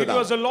நகரமாய் It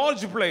இருந்ததாம். was a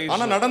large place.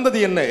 ஆனா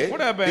நடந்தது என்ன?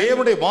 What happened?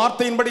 தேவனுடைய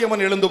வார்த்தையின்படி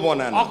அவன் எழுந்து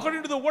போனான்.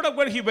 According to the word of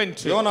God he went.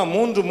 YONO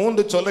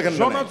 3:3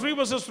 சொல்லுகின்றன. Jonah 3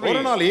 verses 3.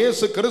 ஒரு நாள்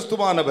இயேசு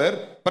கிறிஸ்துவானவர்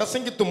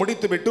பிரசங்கித்து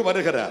முடித்துவிட்டு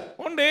வருகிறார்.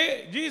 One day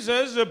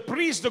Jesus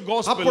preached the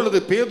gospel. அப்பொழுது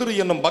பேதுரு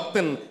என்னும்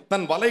பக்தன்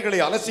தன் வலைகளை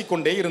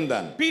அலசிக்கொண்டே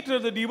இருந்தான். Peter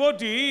the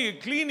devotee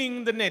cleaning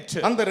the net.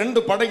 அந்த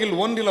 2 படகில்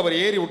ஒன்றில் அவர்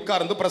ஏறி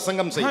உட்கார்ந்து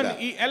பிரசங்கம் And செய்தார்.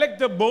 he elect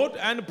the boat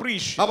and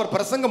preached. அவர்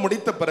பிரசங்கம்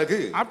முடித்த பிறகு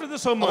After the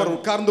அவர் sermon,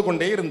 உட்கார்ந்து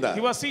கொண்டே இருந்தார்.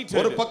 he was seated.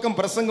 ஒரு பக்கம்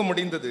பிரசங்கம்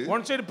முடிந்தது,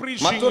 One side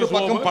preaching மற்றொரு was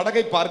பக்கம் over.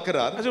 படகை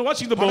பார்க்கிறார். As he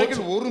watching the boat,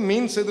 படகில் ஒரு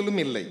மீன்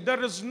செதிலும் இல்லை.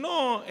 there is no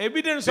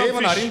evidence of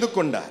தேவன் fish. அறிந்து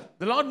கொண்டார்.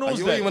 The Lord knows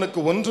ஐயோ, that. இவனுக்கு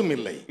ஒன்றும்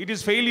இல்லை. It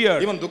is failure.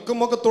 இவன்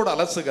துக்கமுகத்தோடு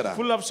அலசுகிறார்.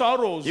 Full of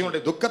sorrows. இவனுடைய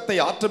துக்கத்தை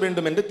ஆற்ற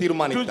வேண்டும் என்று To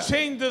தீர்மானித்தார்.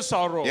 change the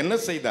sorrow. என்ன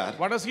செய்தார்?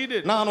 What has he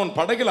did? நான் உன்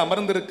படகில்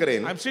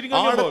அமர்ந்திருக்கிறேன், I'm sitting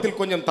on your boat. ஆழத்தில்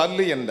கொஞ்சம்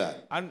தள்ளு என்றார்.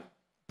 And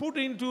put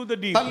into the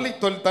deep.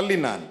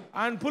 தள்ளினான்.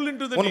 And pull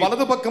into the உன் deep.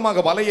 வலது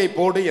பக்கமாக வலையை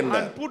போடு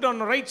என்றார். And put on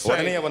the right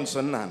உடனே side. அவன்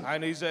சொன்னான்,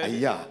 And he said,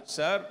 ஐயா,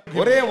 sir,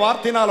 ஒரே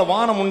வார்த்தையினால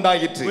வானம்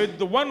உண்டாயிற்று, with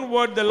the one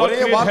word the Lord ஒரே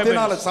created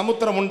வார்த்தையினால heavens.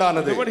 சமுத்திரம்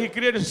உண்டானது, The word he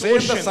created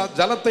சேர்ந்த ocean.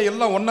 ஜலத்தை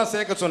எல்லாம் ஒண்ணா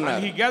சேர்க்க சொன்னார்.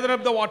 And he gathered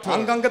up the water.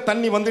 அங்கங்க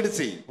தண்ணி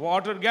வந்துடுச்சு,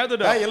 Water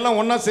gathered up. எல்லாம்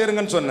ஒண்ணா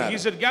சேருங்கன்னு சொன்னார். He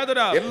said, gather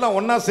up. எல்லாம்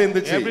ஒண்ணா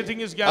சேர்ந்துச்சு.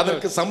 Everything is gathered.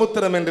 அதற்கு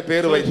சமுத்திரம் என்று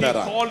பேர் So he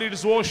வைத்தாராம். called it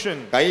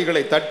ocean.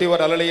 கைகளை தட்டி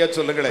ஒரு அல்லேலூயா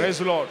சொல்லுங்களேன்.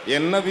 Praise the Lord.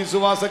 என்ன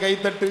விசுவாச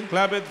கைத்தட்டு,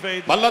 Clap with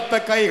faith. பலத்த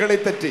கைகளை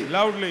தட்டி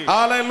Loudly.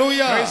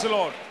 Hallelujah. Praise the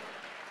Lord.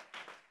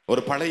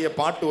 ஒரு பழைய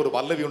பாட்டு, ஒரு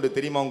பல்லவி உண்டு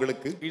தெரியுமா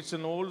உங்களுக்கு? It's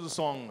an old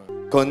song.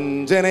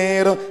 கொஞ்ச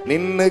நேரம்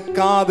நின்னு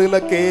காதுல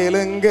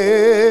கேளுங்க,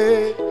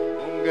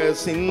 உங்க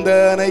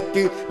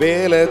சிந்தனைக்கு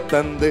வேலை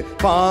தந்து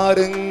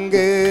பாருங்க.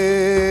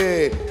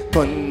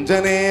 கொஞ்ச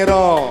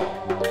நேரம்,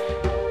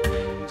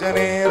 கொஞ்ச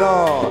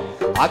நேரம்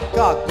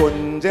அக்கா,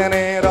 கொஞ்ச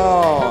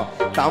நேரம்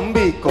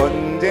தம்பி,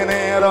 கொஞ்ச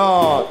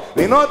நேரம்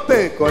வினோத்து,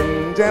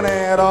 கொஞ்ச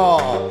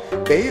நேரம்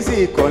டெய்சி,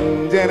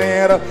 கொஞ்ச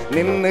நேரம்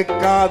நின்னு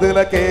காதுல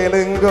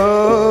கேளுங்கோ,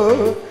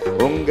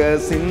 உங்க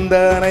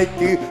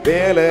சிந்தனைக்கு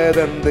வேலை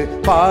தந்து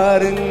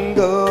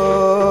பாருங்கோ.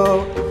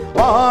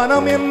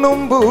 வானம்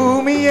என்னும்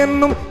பூமி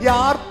என்னும்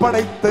யார்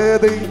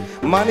படைத்தது?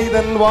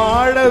 மனிதன்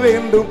வாழ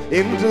வேண்டும்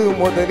என்று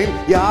முதலில்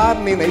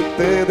யார்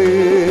நினைத்தது?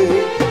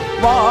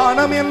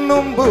 வானம்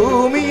என்னும்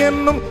பூமி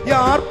என்னும்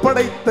யார்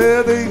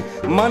படைத்தது?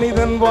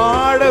 மனிதன்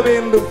வாழ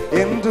வேண்டும்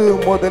என்று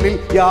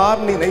முதலில்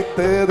யார்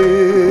நினைத்தது?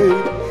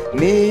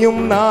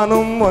 நீயும்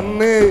நானும்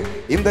ஒன்னு,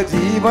 இந்த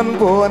ஜீவன்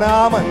போனா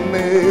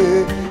மண்ணு.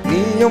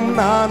 நீயும்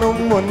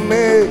நானும்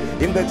ஒன்னு,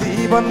 இந்த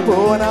ஜீவன்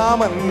போனா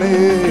மண்ணு.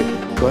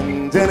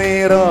 கொஞ்ச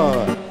நேரம்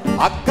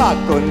அக்கா,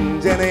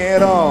 கொஞ்ச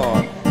நேரம்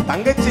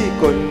தங்கச்சி,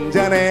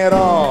 கொஞ்ச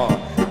நேரம்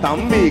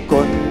தம்பி,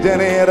 கொஞ்ச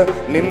நேரம்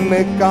நின்னு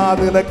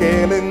காதுல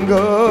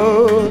கேளுங்கோ,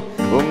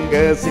 உங்க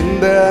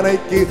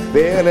சிந்தனைக்கு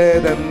வேலை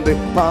தந்து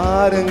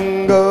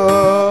பாருங்கோ.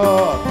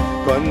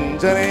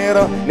 கொஞ்ச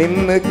நேரம்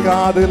நின்னு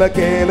காதுல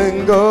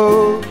கேளுங்கோ.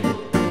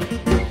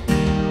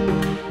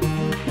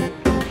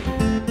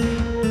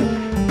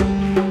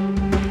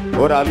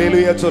 ஒரு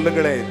அல்லேலூயா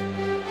சொல்லுங்களேன்.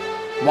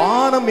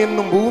 வானம்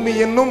என்னும் பூமி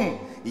என்னும்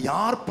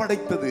யார்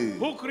படைத்தது?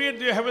 Who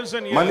created the heavens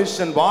and earth?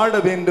 மனுஷன் வாழ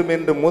வேண்டும்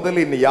என்று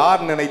முதலில்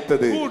யார்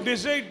நினைத்தது? Who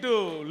decided to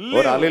live?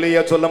 ஒரு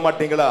அல்லேலூயா சொல்ல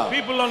மாட்டீங்களா?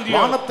 People on the earth.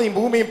 வானத்தையும்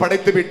பூமியையும்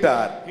படைத்து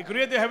விட்டார். He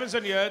created the heavens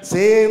and earth.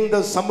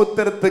 சேர்ந்த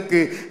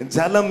சமுத்திரத்துக்கு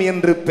ஜலம்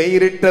என்று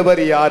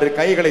பெயரிட்டவர் யாரு?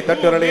 கைகளை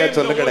தட்டுறலையா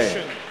சொல்லுங்களே.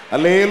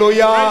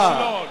 அல்லேலூயா,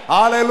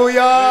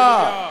 ஹalleluya.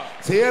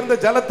 சேர்ந்த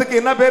ஜலத்துக்கு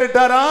என்ன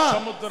பேரிட்டாரா?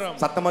 சமுத்திரம்.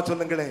 சத்தமா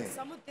சொல்லுங்களே.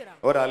 சமுத்திரம்.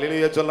 ஒரு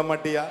அல்லேலூயா சொல்ல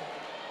மாட்டியா?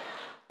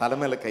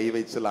 தலைமையில கை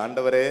வச்சு,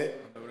 ஆண்டவரே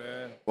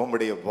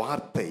உம்முடைய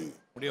வார்த்தை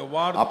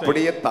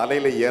அப்படியே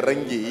தலையில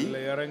இறங்கி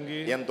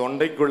என்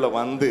தொண்டைக்குள்ள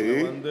வந்து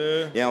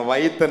என்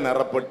வயித்தை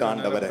நிரப்பட்டு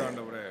ஆண்டவரே.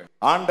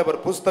 ஆண்டவர்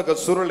புஸ்தக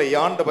சுருளை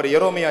ஆண்டவர்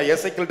எரோமியா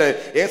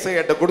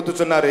ஏசாயாட்ட கொடுத்து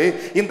சொன்னாரு,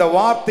 இந்த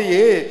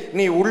வார்த்தையே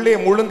நீ உள்ளே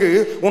முழுங்கு,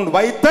 உன்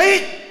வயித்தை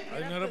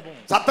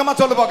சத்தமா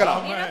சொல்லு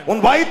பார்க்கலாம்,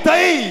 உன்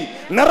வயித்தை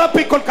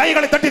நிரப்பிக்கொள்.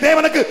 கைகளை தட்டி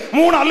தேவனுக்கு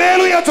 3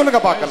 அல்லேலூயா சொல்லுங்க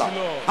பார்க்கலாம்.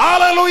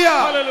 ஹalleluya,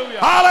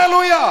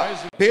 ஹalleluya.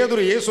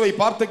 பேதுரு இயேசுவை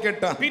பார்த்து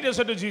கேட்டான், Peter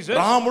said to Jesus,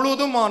 நான்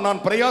முழுதும்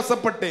நான்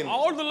பிரயாசப்பட்டேன்,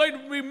 all the light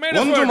we made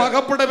ஒன்றும்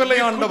அகப்படவில்லை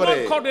ஆண்டவரே.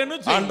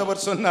 anything.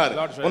 ஆண்டவர் சொன்னார்,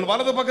 உன்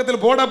வலது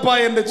பக்கத்தில் போடப்பா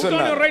என்று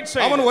சொன்னார்.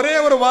 அவன் ஒரே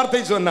ஒரு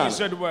வார்த்தை சொன்னான்,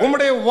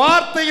 உம்முடைய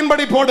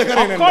வார்த்தையின்படி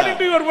போடுகிறேன். According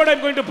to your word I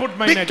am going to put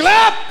my net.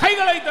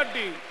 கைகளை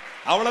தட்டி.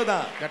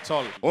 அவ்வளவுதான். That's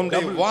all.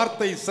 உன்னுடைய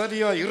வார்த்தை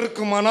சரியா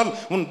இருக்குமானால்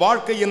உன்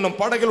வாழ்க்கை என்னும்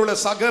படகில் உள்ள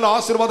சகல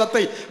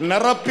ஆசீர்வாதத்தை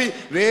நிரப்பி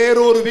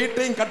வேறொரு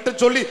வீட்டையும்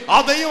கட்டச் சொல்லி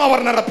அதையும்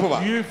அவர்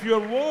நிரப்புவார். If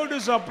your word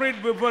is upright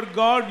before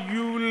God,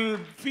 you will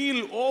feel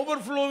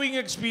overflowing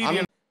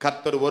experience.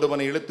 கர்த்தர்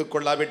ஒருவனை இழுத்துக்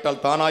கொள்ளாவிட்டால்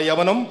தானாய்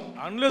அவனும்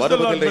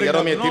வருவதில்லை.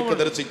 எரேமியா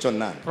தீர்க்கதரிசி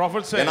சொன்னான்.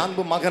 என்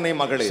அன்பு மகனே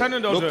மகளே,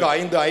 லூக்கா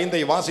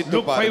 5:5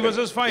 வாசித்து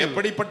பாருங்கள்.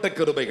 எப்படிப்பட்ட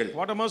கிருபைகள்.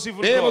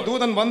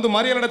 தேவதூதன் வந்து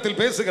மரியாளிடத்தில்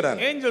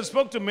பேசுகிறான். Angel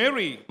spoke to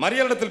Mary.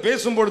 மரியாளிடத்தில்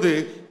பேசும்போது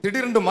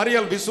திடீரென்று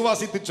மரியாள்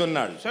விசுவாசித்து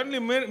சொன்னாள்,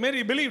 Suddenly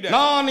Mary believed that.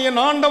 நான்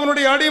என்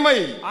ஆண்டவனுடைய அடிமை.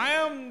 I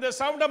am the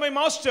servant of my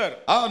master.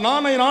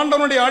 நான் என்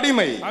ஆண்டவனுடைய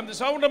அடிமை. I am the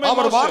servant of my master.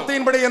 அவர்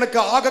வார்த்தையின்படி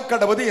எனக்கு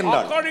ஆகக்கடவது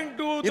என்றாள். According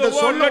to இத the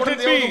word சொல்ல let it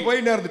உடனே be.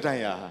 போய்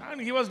நேர்ந்துட்டாயா? And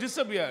he was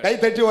disappeared. கை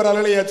தட்டி ஒரு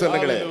அல்லேலூயா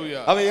சொல்லுங்களே.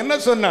 அவ என்ன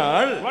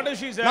சொன்னாள்? What does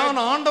she say? நான்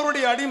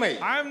ஆண்டவருடைய அடிமை.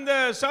 I am the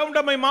servant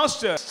of my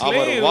master.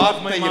 அவர்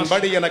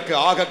வார்த்தையின்படி எனக்கு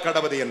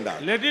ஆகக்கடவது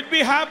என்றார். Let it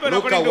be happen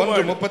according to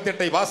word. லூக்கா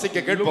 1:38 வாசிக்க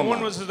கேட்போம்.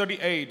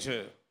 1:38.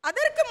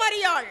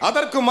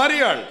 அதற்கு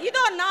மரியாள்,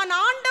 இதோ நான்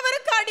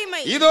ஆண்டவருக்கு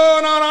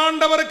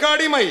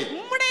அடிமை,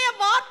 உம்முடைய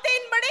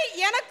வார்த்தையின்படி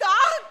எனக்கு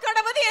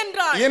ஆகக்கடவது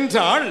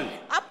என்றாள்.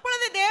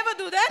 அப்பொழுது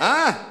தேவதூதன்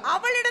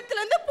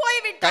அவளிடத்திலிருந்து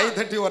போய்விட்டார். கை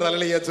தட்டி ஒரு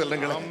அல்லேலூயா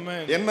சொல்லுங்களேன்.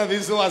 என்ன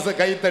விசுவாச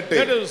கை தட்டு.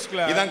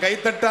 இதான் கை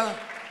தட்டா.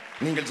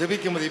 நீங்கள்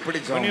ஜெபிக்கும்போது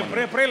இப்படி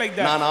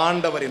சொல்லுங்க, நான்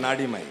ஆண்டவரின்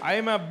அடிமை. I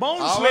am a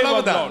bound slave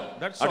of God.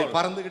 That's all. அப்படி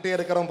பறந்துகிட்டே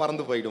இருக்கறவன்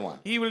பறந்து போய்டுவான்.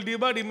 He will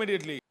depart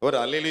immediately. ஒரு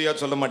அல்லேலூயா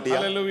சொல்ல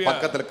மாட்டியா?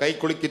 பக்கத்துல கை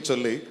குலுக்கி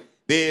சொல்லு,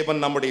 தேவன்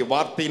நம்முடைய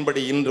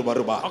வார்த்தையின்படி இன்று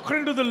வருவார்.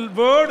 According to the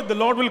word, the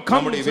Lord will come.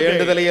 நம்முடைய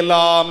வேண்டுதலை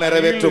எல்லாம்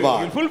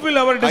நிறைவேற்றுவார். He will fulfill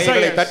our desires.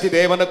 கைகளை தட்டி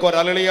தேவனுக்கு ஒரு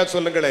அல்லேலூயா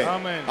சொல்லுங்களே.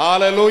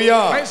 ஹalleluya.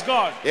 Praise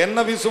God.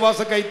 என்ன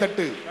விசுவாச கை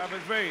தட்டு.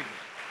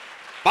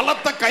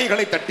 பலத்த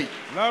கைகளை தட்டி.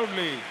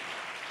 Loudly.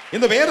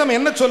 இந்த வேதம்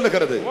என்ன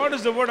சொல்லுகிறது? What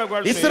is the word of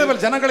God?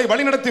 இஸ்ரவேல் ஜனங்களை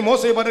வழிநடத்தி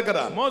மோசே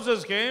வருகிறார்.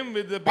 Moses came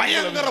with the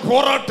பயங்கர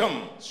போராட்டம்.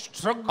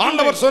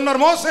 ஆண்டவர் சொன்னார்,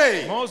 மோசே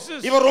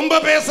இவர் ரொம்ப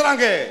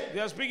பேசுறாங்க.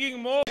 They are speaking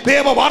more.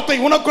 தேவ வார்த்தை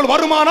உனக்குள்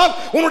வருமானால்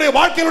உன்னுடைய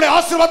வாழ்க்கையினுடைய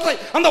ஆசீர்வாதத்தை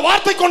அந்த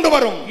வார்த்தை கொண்டு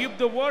வரும். If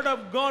the word of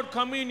God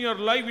come in your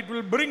life, it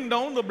will bring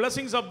down the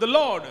blessings of the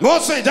Lord.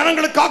 மோசே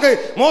ஜனங்களுக்காக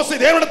மோசே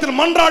தேவனிடத்தில்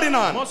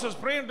மன்றாடினான். Moses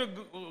prayed to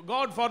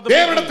God for the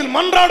தேவனிடத்தில்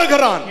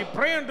மன்றாடுகிறான். He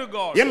prayed to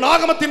God. என்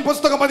ஆகமத்தின்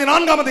புத்தகம்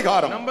 14ஆம்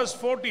அதிகாரம் Numbers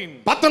 14.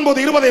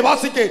 19-20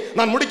 வாசிக்க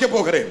நான் முடிக்க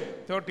போகிறேன்.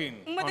 13.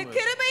 உம்முடைய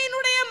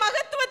கிருபையினுடைய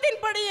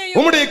மகத்துவத்தின்படியே,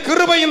 உம்முடைய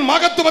கிருபையின்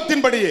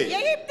மகத்துவத்தின்படியே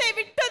எகிப்தை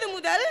விட்டது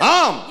முதல்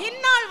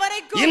இந்நாள்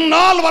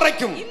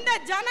வரைக்கும் இந்த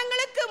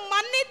ஜனங்களுக்கு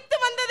மன்னித்து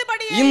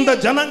வந்ததுபடியே, இந்த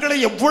ஜனங்களை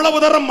எவ்வளவு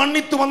தரம்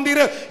மன்னித்து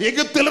வந்தீரே,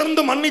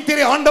 எகிப்திலிருந்து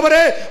மன்னித்தீரே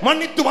ஆண்டவரே,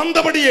 மன்னித்து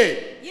வந்தபடியே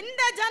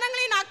இந்த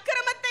ஜனங்களின்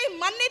அக்கிரமத்தை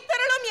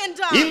மன்னித்தருளும்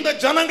என்றார். இந்த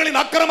ஜனங்களின்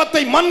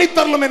அக்கிரமத்தை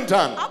மன்னித்தருளும்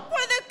என்றான்.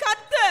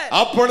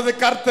 அப்பொழுது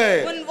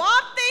கர்த்தர் உன்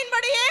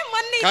வார்த்தையின்படியே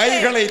மன்னித்தேன்.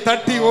 கைகளை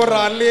தட்டி ஒரு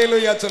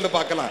அல்லேலூயா சொல்லு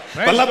பார்க்கலாம்.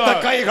 பலத்த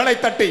கைகளை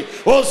தட்டி,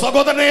 ஓ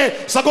சகோதரனே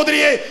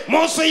சகோதரியே,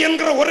 மோசே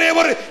என்கிற ஒரே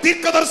ஒரு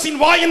தீர்க்கதரிசியின்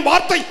வாயின்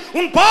வார்த்தை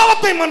உன்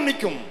பாவத்தை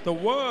மன்னிக்கும். The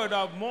word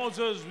of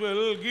Moses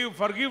will give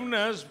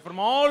forgiveness from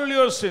all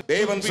your sins.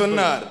 தேவன்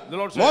சொன்னார்,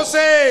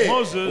 மோசே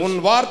உன்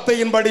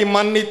வார்த்தையின்படி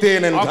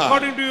மன்னித்தேன் என்றார்.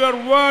 According to your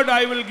word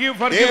I will give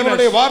forgiveness.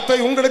 தேவனுடைய வார்த்தை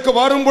உங்களுக்கு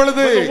வரும்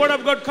பொழுது the word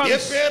of God comes,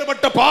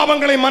 எப்பேர்ப்பட்ட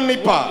பாவங்களை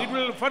மன்னிப்பார். It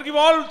will forgive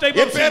all type of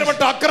sins.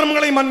 எப்பேர்ப்பட்ட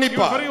அக்கிரமங்களை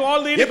மன்னிப்பார்.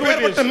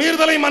 எப்பேர்ப்பட்ட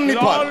மீறுதலை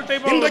மன்னிப்பார்.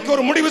 இன்றைக்கு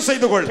ஒரு முடிவு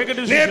செய்து கொள்.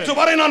 நேற்று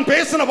வரை நான்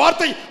பேசின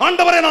வார்த்தை,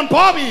 ஆண்டவரே நான்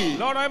பாவி,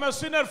 Lord I am a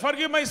sinner,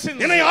 forgive my sins.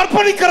 என்னை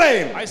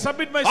அர்ப்பணிக்கிறேன். I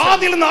submit myself.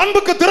 ஆதியிலிருந்து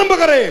அன்புக்கு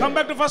திரும்புகிறேன். Come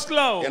back to first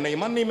love. என்னை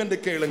மன்னியும் என்று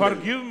கேளுங்கள்.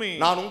 Forgive me.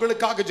 நான்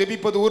உங்களுக்காக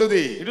ஜெபிப்பது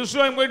உறுதி. It is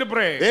so I am going to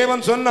pray.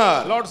 தேவன்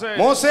சொன்னார், Lord said,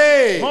 மோசே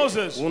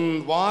Moses, உன்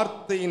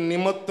வார்த்தையின்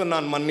நிமித்தம்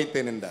நான்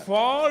மன்னித்தேன் என்றார்.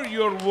 For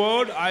your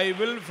word I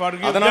will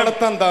forgive them. அதனால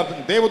தான்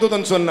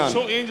தேவதூதன் சொன்னான்,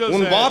 So angel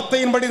உன் said,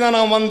 வார்த்தையின்படி தான்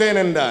நான்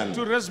வந்தேன் என்றான்.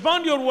 To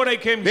respond your word I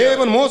came here.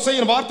 தேவன்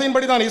மோசேயின் வார்த்தையின்படி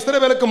வார்த்தையின்படிதான்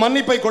இஸ்ரவேலுக்கு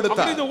மன்னிப்பை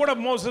கொடுத்தார். According to the word of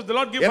Moses, the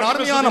Lord gave என்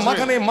அருமையான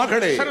மகனே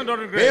மகளே,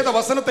 வேத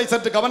வசனத்தை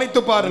சற்று கவனித்து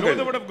பாருங்கள்.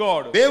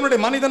 தேவனுடைய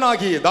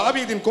மனிதனாகிய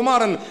தாவீதின்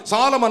குமாரன்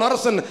சாலமன்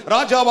அரசன்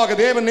ராஜாவாக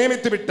தேவன்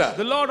நியமித்து விட்டார்.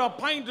 The Lord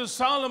appointed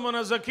Solomon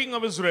as a king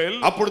of Israel.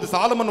 அப்பொழுது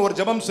சாலமன் ஒரு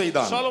ஜெபம்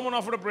செய்தான். Solomon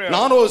offered a prayer.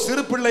 நான் ஒரு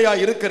சிறு பிள்ளையா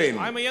இருக்கிறேன்,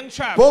 I am a young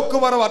child,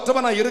 போக்குவரவு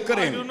அற்றவனா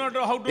இருக்கிறேன், I do not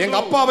know how to எங்க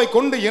அப்பாவை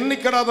கொண்டு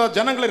எண்ணிக்கடாத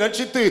ஜனங்களை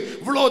ரட்சித்து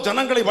இவ்வளவு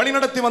ஜனங்களை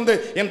வழிநடத்தி வந்து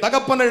என்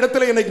தகப்பன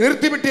இடத்திலே என்னை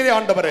நிறுத்தி விட்டீரே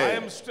ஆண்டவரே.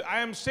 I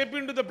am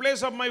stepping to the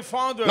place of my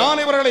father.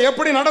 நான் இவர்களை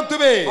எப்படி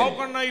நடத்துவேன் How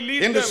can I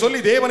lead என்று them? சொல்லி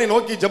தேவனை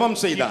நோக்கி ஜெபம்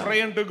செய்தான். He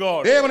prayed unto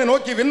God. தேவனை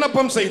நோக்கி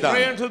விண்ணப்பம் செய்தான். He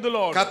prayed unto the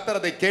Lord. கர்த்தர்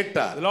அதை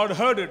கேட்டார். The Lord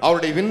heard it.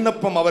 அவருடைய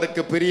விண்ணப்பம்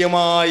அவருக்கு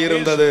பிரியமாய்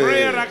இருந்தது. His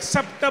prayer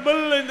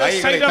acceptable in the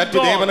sight of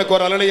God. தேவனுக்கு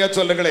ஒரு அல்லேலூயா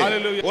சொல்லுங்களேன்.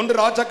 Hallelujah. 1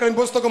 ராஜாக்களின்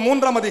புத்தகம்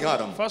 3ஆம்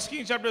அதிகாரம். 1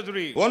 Kings chapter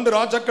 3. 1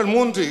 ராஜாக்கள்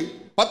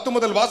 3:10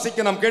 முதல் வாசிக்க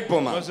நாம்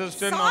கேட்போமா?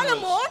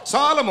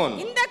 சாலமோன்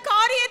இந்த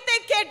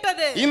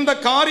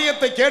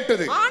காரியத்தை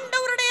கேட்டது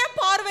ஆண்டவருடைய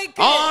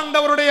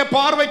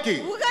பார்வைக்கு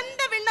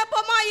உகந்த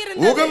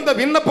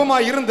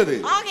விண்ணப்பமாய் இருந்தது.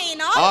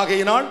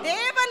 ஆகையினால்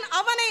தேவன்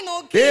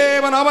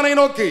அவனை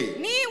நோக்கி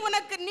நீ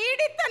உனக்கு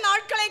நீடித்த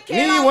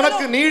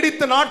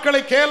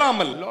நாட்களை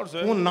கேளாமல்,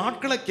 உன்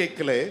நாட்களை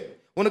கேட்கல,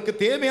 உனக்கு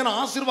தேவையான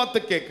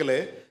ஆசீர்வாதத்தை கேட்கல,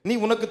 நீ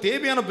உனக்கு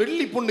தேவையான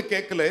வெள்ளி பொண்ணு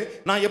கேட்கல,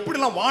 நான்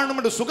எப்படிலாம் வாழணும்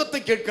என்ற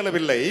சுகத்தை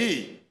கேட்கலவில்லை,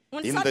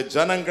 இந்த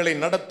ஜனங்களை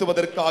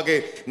நடத்துவதற்காக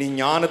நீ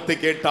ஞானத்தை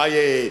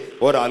கேட்டாயே.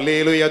 ஒரு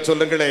அல்லேலூயா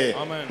சொல்லுங்களே.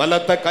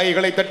 பலத்த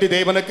கைகளை தட்டி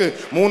தேவனுக்கு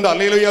 3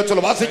 அல்லேலூயா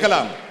சொல்ல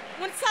வாசிக்கலாம்.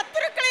 உன்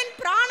சத்துருக்களின்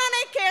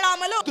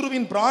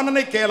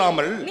பிராணனை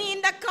கேளாமல் நீ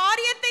இந்த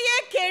காரியத்தையே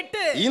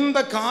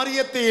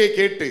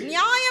கேட்டு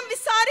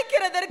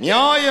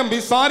நியாயம்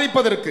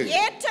விசாரிப்பதற்கு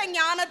ஏற்ற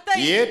ஞானத்தை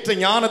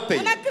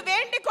உனக்கு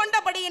வேண்டிக்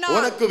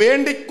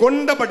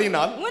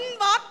கொண்டபடினால் உன்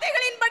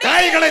வார்த்தைகளின்படி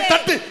கைகளை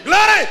தட்டு.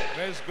 Glory.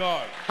 Praise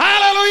God.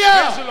 Hallelujah.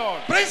 Praise the Lord.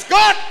 Praise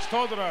God.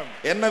 ஸ்தோத்திரம்.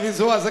 என்ன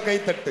விசுவாச கை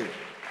தட்டு.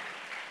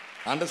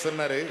 ஆண்டவர்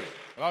சொன்னாரு,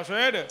 God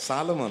said,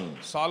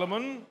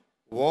 Solomon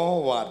ஓ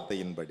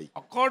வார்த்தையின்படி,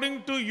 according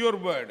to your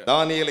word.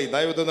 தானியேலை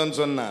தேவதூதன்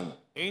சொன்னான்,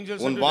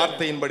 உன்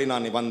வார்த்தையின்படி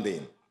நான்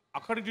வந்தேன்.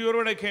 According to your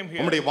word I came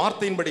here. உம்முடைய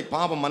வார்த்தையின்படி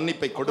பாவ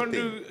மன்னிப்பை கொடுத்தேன்.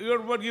 According to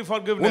your word give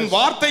forgiveness. உன்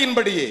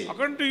வார்த்தையின்படியே,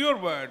 according to your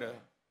word,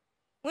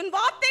 உன்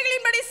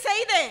வார்த்தைகளின்படி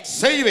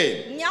செய்வேன்.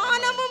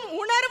 ஞானமும்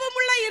உணர்வும்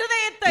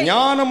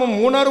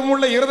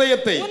உள்ள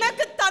இருதயத்தை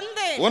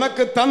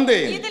உனக்கு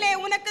தந்தேன். இதிலே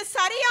உனக்கு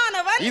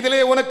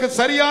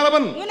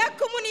சரியானவன்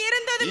உனக்கு முன்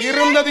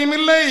இருந்ததும்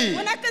இல்லை.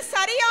 உனக்கு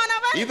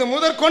சரியானவன் இது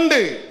முதற்கொண்டு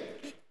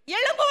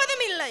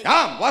எழும்புவதும் இல்லை.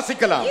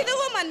 வாசிக்கலாம்.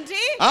 இதுவும்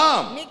அன்றி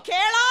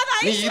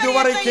நீ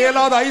இதுவரை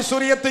கேளாத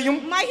ஐஸ்வரியத்தையும்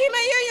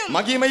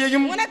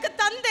மகிமையையும் உனக்கு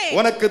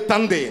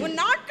தந்தேன். உன்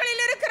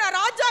நாட்களில்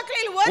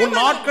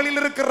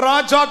இருக்கிற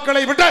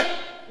ராஜாக்களை விட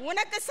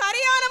உனக்கு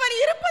சரியானவன்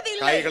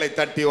இருப்பதில்லை. கைகளை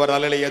தட்டி ஒரு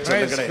அல்லேலூயா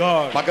சொல்லுங்கள்.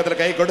 பக்கத்துல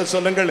கை கொடு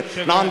சொல்லுங்கள்.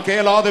 நான்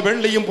கேளாத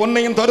வெள்ளியும்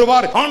பொன்னையும்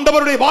தருவார்.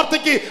 ஆண்டவருடைய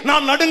வார்த்தைக்கு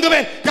நான்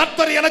நடுங்குவேன்.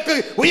 கர்த்தர் எனக்கு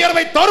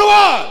உயர்வை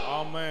தருவார்.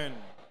 ஆமென்.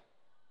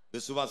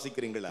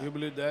 விசுவாசிக்கிறீங்களா? You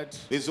believe that?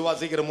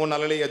 விசுவாசிக்கிற 3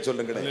 அல்லேலூயா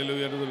சொல்லுங்கள்.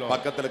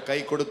 பக்கத்துல கை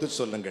கொடுத்து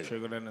சொல்லுங்கள்.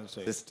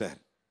 சிஸ்டர்,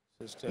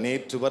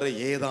 நேற்று வரை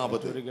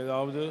ஏதாவது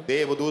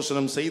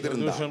தேவதூஷணம்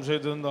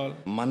செய்திருந்தால்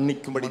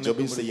மன்னிக்கும்படி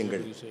ஜெபம்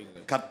செய்யுங்கள்.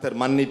 கர்த்தர்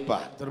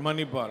மன்னிப்பார்.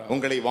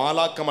 உங்களை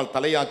வாளாக்காமல்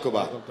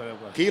தலையாக்குவார்,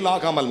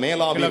 கீழாகாமல்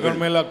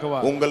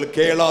மேலாக்குவார். உங்கள்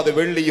கேளாத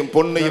வெள்ளியும்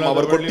பொன்னையும்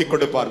அவர் கொட்டி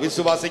கொடுப்பார்.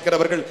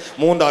 விசுவாசிக்கிறவர்கள்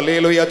 3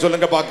 அல்லேலூயா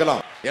சொல்லுங்க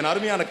பார்க்கலாம். என்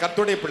அருமையான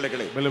கர்த்தருடைய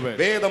பிள்ளைகளே,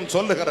 வேதம்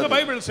சொல்லுகிறது,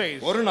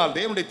 ஒரு நாள்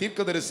தேவனுடைய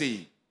தீர்க்கதரிசி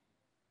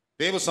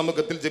தேவ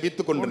சமூகத்தில்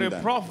ஜெபித்துக்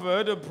கொண்டிருந்தார்.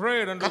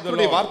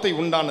 கர்த்தருடைய வார்த்தை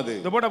உண்டானது.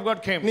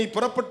 நீ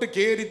புறப்பட்டு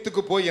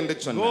கேரித்துக்கு போய் என்று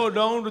சொன்னார்.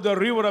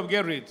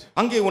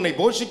 அங்கே உன்னை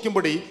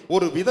போஷிக்கும்படி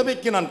ஒரு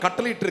விதவைக்கு நான்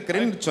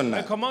கட்டளையிட்டிருக்கிறேன் என்று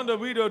சொன்னார்.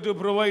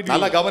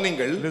 நல்ல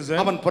கவனிங்கள்.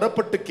 அவன்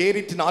புறப்பட்டு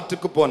கேரித்தின்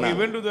ஆற்றுக்கு போனான்.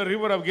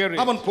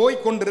 அவன்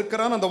போய்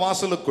கொண்டிருக்கிறான். அந்த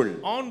வாசலுக்குள்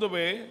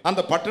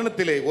அந்த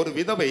பட்டணத்திலே ஒரு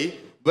விதவை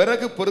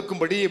விறகு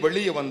பொறுக்கும்படி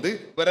வெளியே வந்து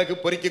விறகு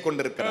பொறுக்கிக்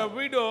கொண்டிருக்கிறார்.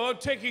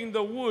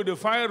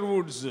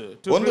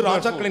 ஒன்று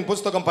ராஜாக்களின்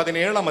புத்தகம்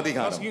 17ஆம்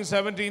அதிகாரம்.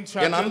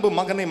 என் அன்பு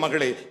மகனே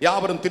மகளே,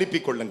 யாவரும்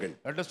திருப்பிக் கொள்ளுங்கள்.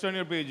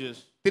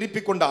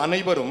 திருப்பிக் கொண்ட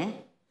அனைவரும்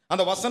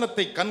அந்த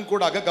வசனத்தை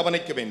கண்கூடாக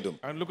கவனிக்க வேண்டும்.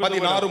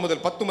 16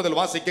 முதல் 10 முதல்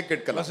வாசிக்க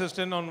கேட்கலாம்.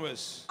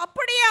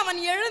 அப்படியே அவன்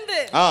எழுந்து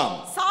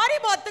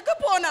சாரிபாத்துக்கு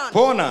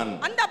போனான்.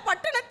 அந்த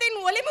பட்டணத்தின்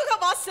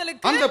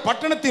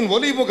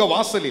ஒலிமுக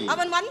வாசலில்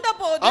அவன் வந்த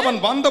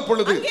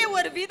பொழுது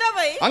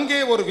அங்கே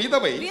ஒரு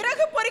விதவை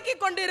விறகு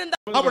பொறுக்கிக்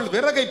கொண்டிருந்தாள். அவள்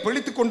விறகை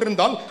பிழித்துக்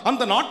கொண்டிருந்தால்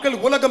அந்த நாட்கள்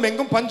உலகம்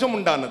எங்கும் பஞ்சம்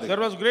உண்டானது.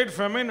 There was great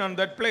famine on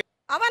that place.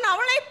 அவன்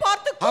அவளை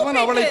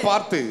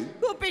பார்த்து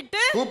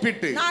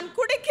கூப்பிட்டு நான்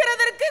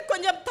குடிக்கிறதற்கு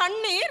கொஞ்சம்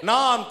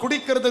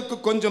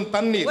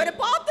தண்ணீர் ஒரு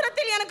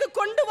பாத்திரத்தில் எனக்கு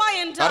கொண்டு வா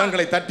என்றார்.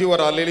 கரங்களை தட்டி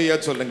ஒரு அல்லேலூயா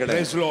சொல்லுங்க.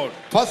 Praise Lord.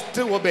 First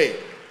obey.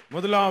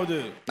 முதலாவது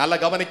நல்ல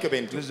கவனிக்க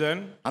வேண்டும். Listen.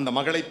 அந்த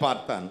மகளை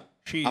பார்த்தான்.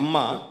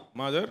 அம்மா,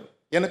 mother,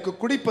 எனக்கு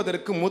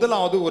குடிப்பதற்கு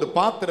முதலாவது ஒரு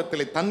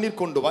பாத்திரத்திலே தண்ணீர்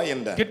கொண்டு வா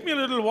என்றார். Get me a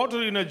little water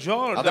in a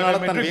jar. அதனால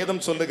தான்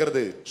வேதம்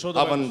சொல்லுகிறது,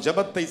 அவன்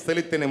ஜெபத்தை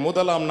செலுத்தின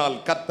முதலாம் நாள்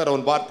கர்த்தர்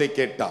அவன் வார்த்தை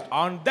கேட்டார்.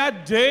 On that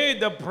day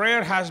the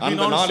prayer has been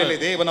answered. அந்த நாளிலே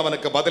தேவன்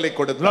அவனுக்கு பதிலை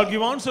கொடுத்தார். Lord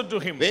give answer to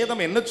him.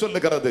 வேதம் என்ன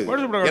சொல்லுகிறது?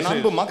 என்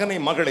அன்பு மகனே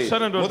மகளே,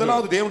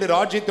 முதலாவது தேவனுடைய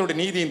ராஜ்யத்தோட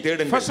நீதியின்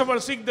தேடுங்கள். First of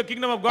all seek the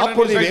kingdom of God and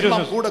அப்பொழுது his righteousness.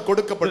 எல்லாம் கூட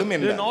கொடுக்கப்படும்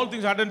என்றார். Then all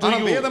things are done to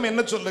you. வேதம்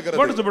என்ன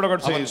சொல்லுகிறது? What does the word of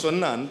God say? அவன்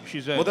சொன்னான்,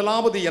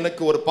 முதலாவது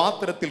எனக்கு ஒரு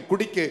பாத்திரத்தில்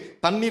குடிக்க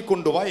தண்ணீர்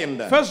கொண்டு வா என்றார்.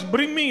 First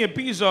bring me a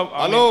piece of.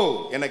 Hello,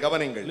 என்னை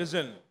கவனிங்கள்.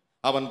 Listen.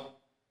 அவன்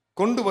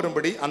கொண்டு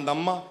வரும்படி அந்த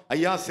அம்மா,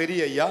 ஐயா சரி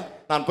ஐயா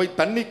நான் போய்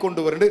தண்ணி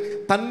கொண்டு வரேன்,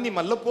 தண்ணி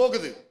மல்ல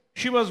போகுது.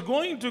 She was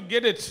going to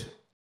get it.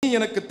 நீ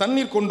எனக்கு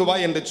தண்ணீர் கொண்டு வா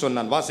என்று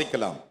சொன்னான்.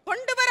 வாசிக்கலாம்.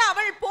 கொண்டு வர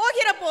அவள்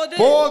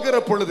போகிற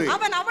பொழுது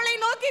அவன் அவளை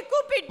நோக்கி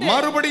கூப்பிட்டு,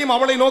 மறுபடியும்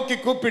அவளை நோக்கி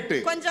கூப்பிட்டு,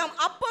 கொஞ்சம்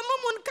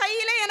அப்பமும் உன்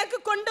கையிலே எனக்கு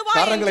கொண்டு வா.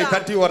 கரங்களை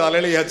தட்டி ஒரு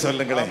அல்லேலூயா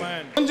சொல்லுங்களேன்.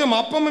 கொஞ்சம்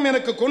அப்பமும்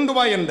எனக்கு கொண்டு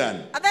வா என்றான்.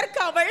 அதற்கு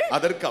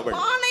அவள்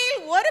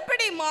பானையில் ஒரு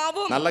பிடி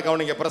மாவும். நல்ல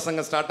கவனிங்க,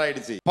 பிரசங்கம் ஸ்டார்ட்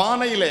ஆயிடுச்சு.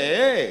 பானையிலே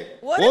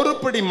ஒரு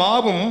பிடி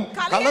மாவும்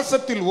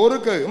கலசத்தில் ஒரு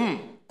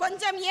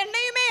கொஞ்சம்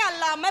எண்ணெயுமே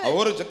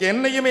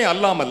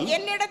அல்லாமல்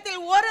என்னிடத்தில்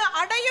ஒரு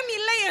அடையும்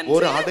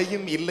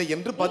இல்லை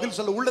என்று பதில்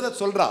சொல்ல உள்ளத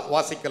சொல்றா.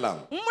 வாசிக்கலாம்.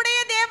 உம்முடைய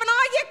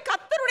தேவனாகிய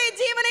கர்த்தருடைய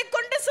ஜீவனை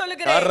கொண்டு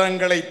சொல்லுகிறேன்.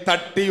 கரங்களை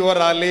தட்டி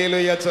ஒரு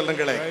அல்லேலூயா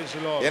சொல்லுங்களேன்.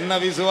 என்ன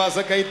விசுவாச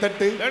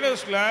கைத்தட்டு. Let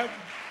us clap.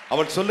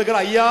 அவள் சொல்லுகிற,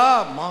 ஐயா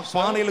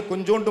பானையில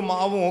கொஞ்சோண்டு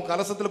மாவும்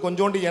கலசத்துல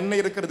கொஞ்சோண்டு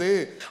எண்ணெய் இருக்கிறது,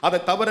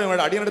 அதை தவிர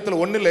அடியிடத்துல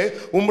ஒண்ணுல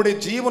உம்முடைய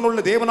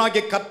ஜீவனுள்ள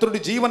தேவனாகிய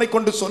கர்த்தருடைய ஜீவனை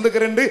கொண்டு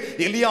சொல்லுகிறேன் என்று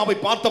எலியாவை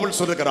பார்த்தவள்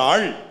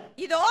சொல்லுகிறாள்.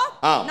 இதோ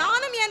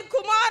நானும்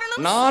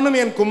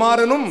என்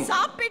குமாரனும்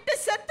சாப்பிட்டு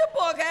செத்து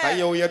போக.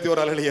 கையை உயர்த்தி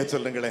ஒரு அல்லேலூயா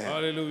சொல்லுங்களேன்.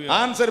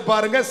 ஆன்சர்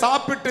பாருங்க.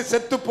 சாப்பிட்டு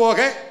செத்து போக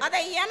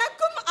அதை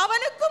எனக்கும்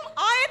அவனுக்கும்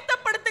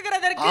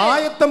ஆயத்தப்படுத்துகிறதற்கு,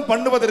 ஆயத்தம்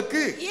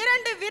பண்ணுவதற்கு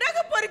 2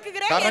 விறகு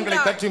பொறுக்குகிறேன். கரங்களை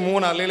தட்டி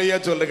 3 அல்லேலூயா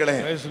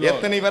சொல்லுங்களேன்.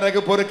 எத்தனை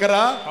விறகு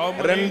பொறுக்கிறா?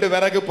 2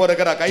 விறகு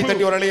பொறுக்கிறா. கை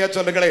தட்டி ஒரு அல்லேலூயா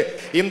சொல்லுங்களேன்.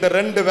 இந்த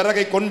 2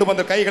 விறகை கொண்டு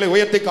வந்து கைகளை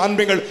உயர்த்தி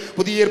காண்பீங்கள்.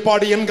 புதிய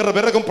ஏற்பாடு என்கிற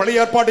விறகும்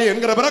பழைய ஏற்பாடு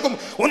என்கிற விறகும்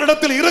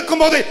உன்னிடத்தில்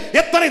இருக்கும்போது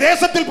எத்தனை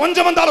தேசத்தில்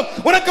பஞ்சம் வந்தாலும்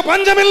உனக்கு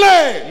பஞ்சம் இல்லை.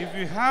 If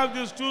you have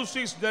these 2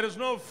 sticks, there is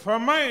no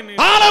famine.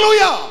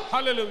 Hallelujah.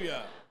 Hallelujah.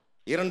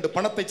 2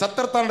 பணத்தை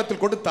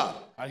சத்திரத்தானிடத்தில் கொடுத்தார்.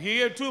 He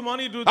had 2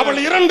 money to. அவள்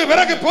 2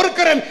 விறகு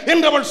பொறுக்கிறேன்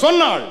என்று அவள்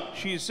சொன்னாள்.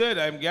 She said,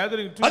 I am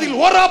gathering 2. அதில்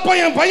ஒரு அப்பம்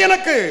என்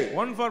பையனுக்கு,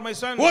 1 for my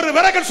son. ஒரு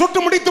விறகை சுட்டு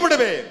முடித்து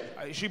விடுவேன்.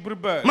 She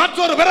prepared.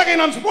 மற்றொரு விறகை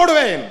நான்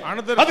போடுவேன்.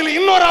 அதில்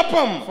இன்னொரு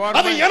அப்பம்,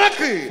 அது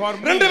எனக்கு.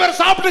 2 பேர்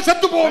சாப்பிட்டு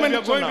செத்து போவோம்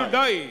என்று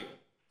சொன்னாள்.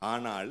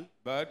 ஆனால்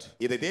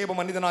இதை தேவ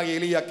மனிதனாகிய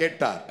எலியா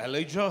கேட்டார்.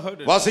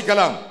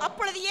 வாசிக்கலாம்.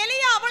 அப்பொழுது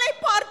எலியா அவளை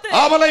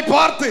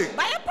பார்த்து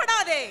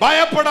பயப்படாதே,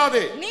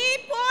 நீ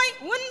போய்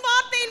உன்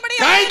வார்த்தையின்படி.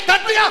 கை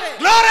தட்டியா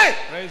glory.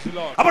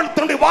 அவள்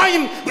தன்னுடைய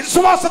வாயின்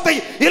விசுவாசத்தை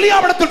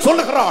எலியாவிடத்தில்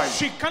சொல்லுகிறாள்.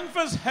 She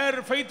confessed her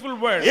faithful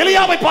word.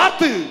 எலியாவை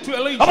பார்த்து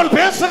அவள்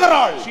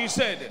பேசுகிறாள். She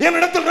said,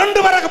 என்னிடத்தில் 2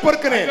 விறகு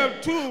பொறுக்கிறேன்,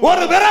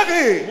 ஒரு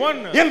விறகு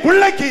என்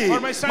பிள்ளைக்கு,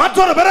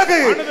 மற்றொரு விறகு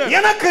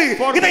எனக்கு.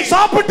 இதை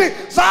சாப்பிட்டு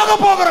சாக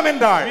போகிறோம்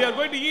என்றாள். We are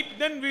going to eat,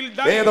 then we'll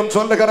die. வேதம்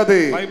சொல்லுகிறது,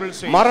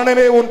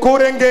 மரணமே உன்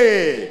கூர் எங்கே,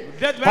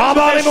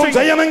 பாதாளமும்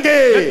ஜெயம் எங்கே?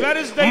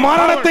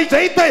 மரணத்தை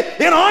ஜெயித்த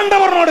என்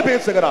ஆண்டவரோடு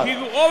பேசுகிறார்.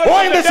 ஓ,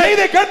 இந்த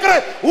செய்தியை கேட்கிற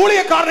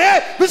ஊழியக்காரரே,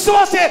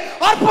 விசுவாசியே,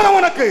 அற்புதம்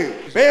உனக்கு.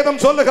 வேதம்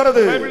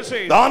சொல்லுகிறது,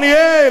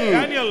 தானியேல்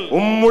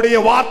உம்முடைய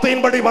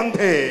வார்த்தையின்படி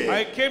வந்தேன்.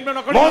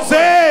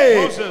 மோசே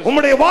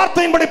உம்முடைய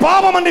வார்த்தையின்படி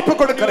பாவ மன்னிப்பு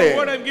கொடுக்கிறேன்.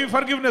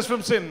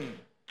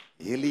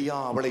 எலியா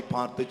அவளை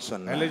பார்த்து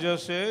சொன்னான். Elijah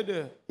said,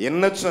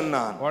 என்ன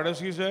சொன்னான்? What has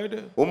he said?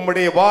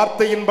 உம்முடைய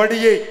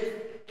வார்த்தையின்படியே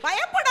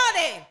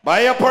பயப்படாதே,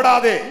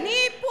 நீ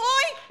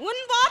போய்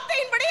உன்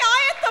வார்த்தையின்படி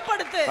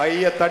ஆயத்தப்படுத்து.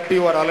 கையை தட்டி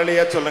ஒரு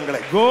அல்லேலூயா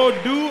சொல்லுங்களேன். Go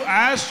do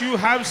as you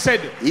have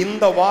said.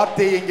 இந்த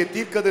வார்த்தையை இங்கே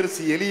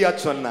தீர்க்கதரிசி எலியா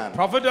சொன்னான்.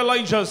 Prophet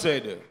Elijah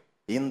said.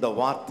 இந்த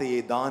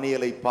வார்த்தையை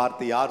தானியேலை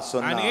பார்த்து யார்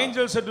சொன்னார்? An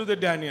angel said to the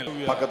Daniel.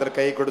 பக்கத்துல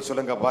கை கொடு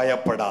சொல்லுங்க,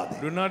 பயப்படாதே.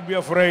 Do not be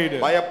afraid.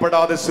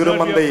 பயப்படாதே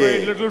சிறுமந்தையே,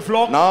 little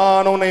flock.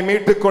 நான் உன்னை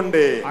மீட்டுக்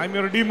கொண்டேன். I am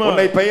your redeemer.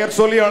 உன்னை பெயர்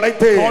சொல்லி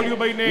அழைத்தேன். Call you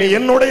by name. நீ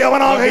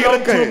என்னுடையவனாக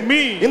இருக்க.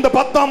 இந்த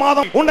 10ஆம்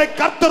மாதம் உன்னை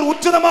கர்த்தர்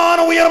உச்சிதமான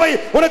உயர்வை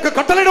உனக்கு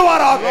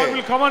கட்டளையிடுவாராக. God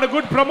will command a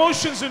good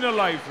promotions in your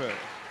life.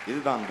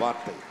 இதுதான்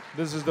வார்த்தை.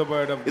 This is the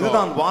word of God.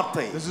 இதுதான்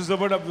வார்த்தை. This is the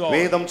word of God.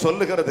 வேதம்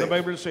சொல்லுகிறது. The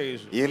Bible says.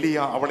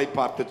 எலியா அவளை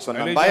பார்த்து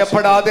சொன்னான்,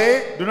 பயப்படாதே.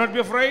 Do not be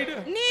afraid.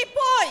 நீ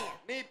போய்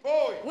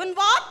உன்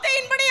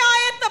வார்த்தையின்படி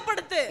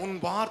ஆயத்தப்படுத்து. உன்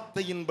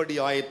வார்த்தையின்படி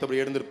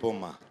ஆயத்தப்படி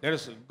எழுந்திருப்போமா? Let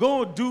us go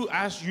do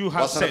as you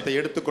have said. வசனத்தை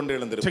எடுத்துக்கொண்டு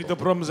எழுந்திருப்போம். Take the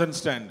promise and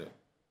stand.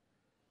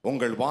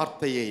 உங்கள்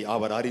வார்த்தையை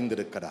அவர்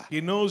அறிந்திருக்கிறார்.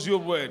 He knows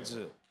your words.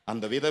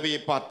 அந்த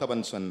விதவையை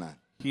பார்த்தவன் சொன்னான்.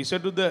 He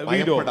said to the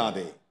widow,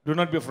 பயப்படாதே, do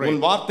not be afraid. உன்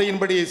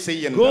வார்த்தையின்படியே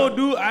செய் என்றார். Go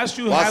do as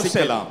you have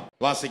said.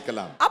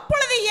 வாசிக்கலாம்.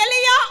 அப்பொழுது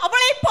எலியா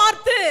அவளை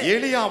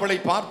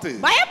பார்த்து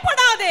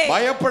பயப்படாதே,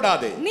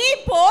 நீ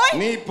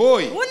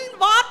போய் உன்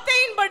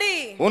வார்த்தையின்படி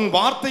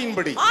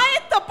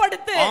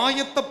ஆயத்தப்படுத்து.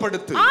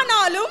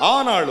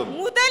 ஆனாலும்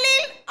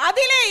முதலில்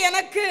அதிலே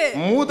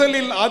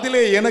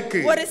எனக்கு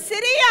ஒரு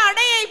சிறிய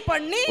அடையை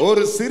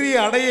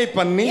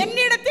பண்ணி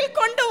என்னிடத்தில்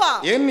கொண்டு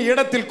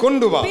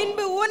வா.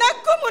 பின்பு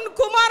உனக்கும் உன்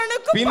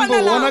குமாரனுக்கும் பின்பு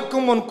பண்ணலாம்.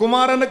 உனக்கும் உன்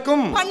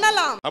குமாரனுக்கும்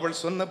பண்ணலாம். அவள்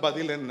சொன்ன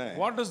பதில் என்ன?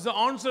 What is the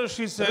answer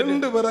she said?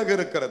 2 விறகு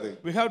இருக்கிறது.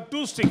 We have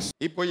 2 sticks.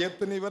 இப்போ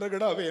எத்தனை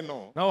விறகுடா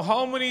வேணும்? Now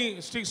how many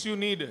sticks you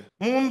need?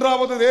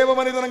 மூன்றாவது தேவ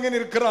மனிதன் அங்கே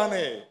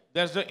நிற்கிறானே.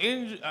 There's the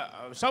angel,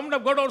 some of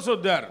God also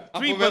there.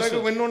 3 விறகு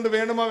persons. இன்னொன்று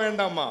வேணுமா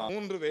வேண்டாமா?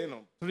 3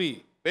 வேணும். 3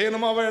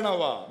 வேணுமா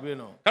வேணாவா?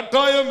 வேணும்.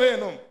 கட்டாயம்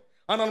வேணும்.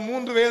 ஆனால்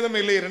 3 வேதம்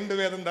இல்லை, 2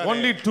 வேதம் தான்.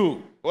 Only 2.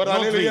 ஒரு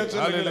ஹalleluya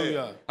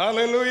சொல்லுங்க.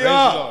 ஹalleluya.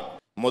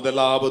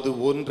 முதலாவது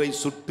ஒன்றை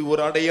சுட்டு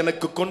ஒரு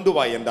அடையனுக்கு கொண்டு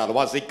வா என்றால்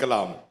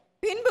வாசிக்கலாம்.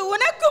 பின்பு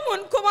உனக்கும்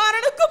உன்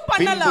குமாரனுக்கும்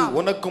பண்ணலாம். பின்பு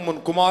உனக்கும்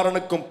உன்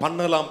குமாரனுக்கும்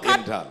பண்ணலாம்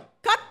என்றால்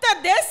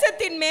கர்த்தர்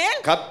தேசத்தின் மேல்,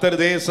 கர்த்தர்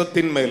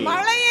தேசத்தின் மேல்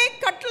மழையை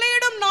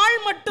கட்டளையிடும் நாள்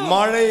மட்டும்,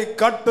 மழை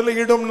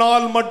கட்டளையிடும்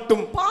நாள்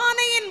மட்டும்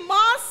பானையின்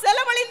மா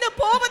செலவழிந்து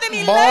போவதும்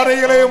இல்லை,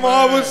 பாறையிலே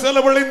மாவு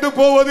செலவழிந்து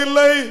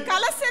போவதில்லை,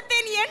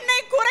 கலசத்தின்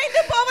எண்ணெய்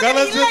குறைந்து போவதும்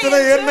கலசத்திலே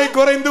இல்லை எண்ணெய்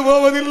குறைந்து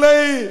போவதில்லை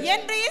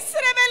என்று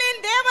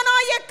இஸ்ரவேலின்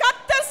தேவனாகிய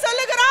கர்த்தர்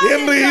சொல்லுகிறார்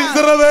என்று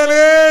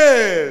இஸ்ரவேலே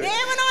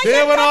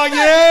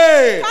தேவனாகிய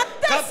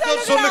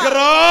கர்த்தர்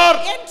சொல்லுகிறார்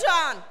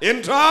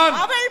என்றான்.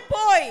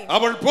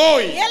 அவள்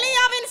போய்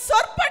எலியாவின்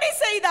சொற்படி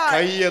செய்தாள்.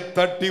 கையை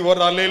தட்டி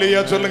ஒரு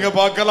அல்லேலூயா சொல்லுங்க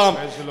பார்க்கலாம்.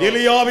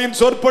 எலியாவின்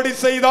சொற்படி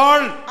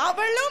செய்தாள்.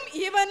 அவளும்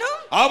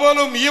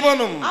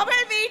இவனும்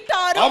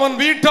அவன்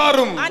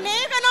வீட்டாரும்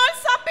அநேக நாள்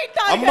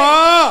சாப்பிட்டார்கள். அம்மா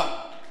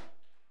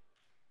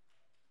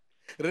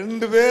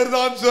 2 பேர்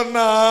தான்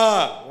சொன்னா,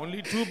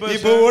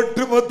 இப்போ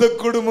ஒட்டுமொத்த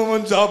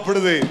குடும்பமும்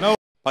சாப்பிடுது.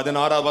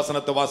 16ஆம்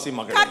வசனத்தை வாசி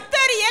மகளே.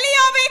 கர்த்தர்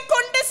எலியாவை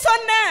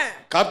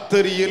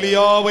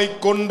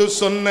கொண்டு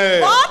சொன்ன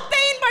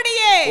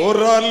வார்த்தையின்படியே,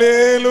 ஒரு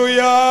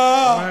அல்லேலூயா,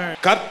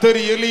 கர்த்தர்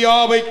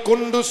எலியாவை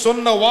கொண்டு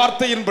சொன்ன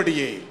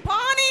வார்த்தையின்படியே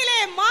பானையிலே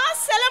மாவு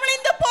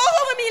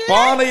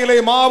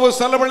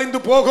செலவழிந்து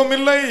போகவும்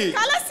இல்லை,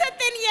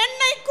 கலசத்தின்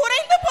எண்ணெய்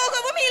குறைந்து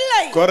போகவும்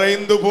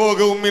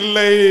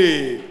இல்லை.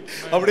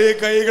 அப்படியே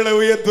கைகளை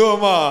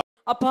உயர்த்துவோமா?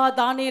 அப்பா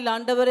தானியேல்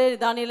ஆண்டவரே,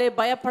 தானியேலே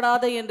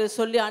பயப்படாத என்று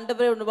சொல்லி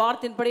ஆண்டவரே உன்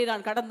வார்த்தையின்படி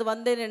நான் கடந்து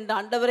வந்தேன் என்று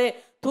ஆண்டவரே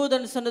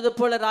தூதன் சொன்னது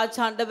போல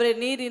ராஜா ஆண்டவரே,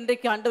 நீர்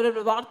இன்றைக்கு ஆண்டவரே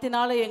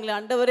வார்த்தையினால எங்களை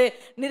ஆண்டவரே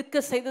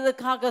நிற்க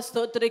செய்ததுக்காக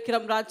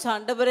ஸ்தோத்திரிக்கிறோம் ராஜா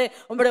ஆண்டவரே.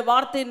 உங்களுடைய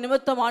வார்த்தையின்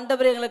நிமித்தம்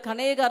ஆண்டவரே எங்களுக்கு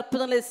அநேக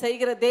அற்புதங்களை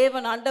செய்கிற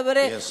தேவன்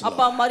ஆண்டவரே.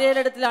 அப்பா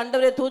மரியாதை இடத்துல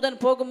ஆண்டவரே தூதன்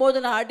போகும்போது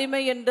நான்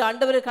அடிமை என்று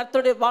ஆண்டவரே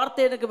கர்த்தருடைய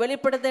வார்த்தை எனக்கு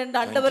வெளிப்படுத்த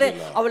என்று ஆண்டவரே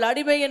அவள்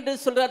அடிமை என்று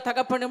சொல்றார்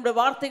தகப்பன். நம்முடைய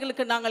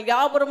வார்த்தைகளுக்கு நாங்கள்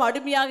யாவரும்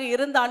அடிமையாக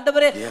இருந்த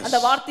ஆண்டவரே அந்த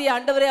வார்த்தையை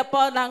ஆண்டவரே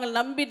அப்பா நாங்கள்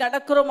நம்பி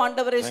நடக்கிறோம்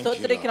ஆண்டவரே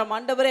ஸ்தோத்திரிக்கிறோம்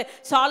ஆண்டவரே.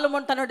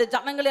 சாலமோன் தன்னுடைய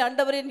ஜனங்களை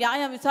ஆண்டவரே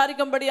நியாயம்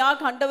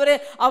விசாரிக்கும்படியாக ஆண்டவரே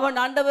அவன்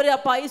ஆண்டவரே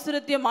அப்பா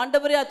ஐஸ்வரியத்தையும்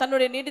ஆண்டவரே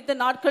தன்னுடைய நீடித்த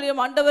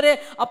நாட்களையும் ஆண்டவரே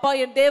அப்பா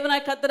என்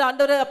தேவனாய் கர்த்தர்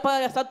ஆண்டவரே அப்பா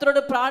சத்துரோட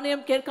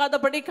பிராணியம்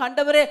கேட்காதபடி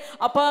ஆண்டவரே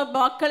அப்பா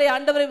மக்களை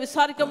ஆண்டவரை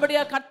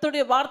விசாரிக்கும்படியாக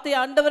கர்த்தருடைய வார்த்தையை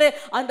ஆண்டவரே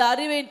அந்த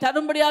அறிவை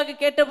தரும்படியாக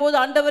கேட்டபோது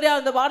ஆண்டவரே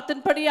அந்த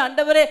வார்த்தையின்படி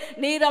ஆண்டவரே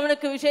நீர்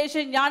அவனுக்கு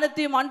விசேஷ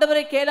ஞானத்தையும்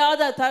ஆண்டவரை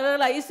கேளாத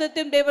தகவல்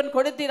ஐஸ்வரியத்தையும் தேவன்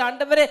கொடுத்தீர்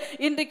ஆண்டவரே.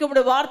 இன்றைக்கு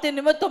உடைய வார்த்தை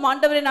நிமித்தம்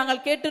ஆண்டவரே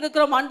நாங்கள்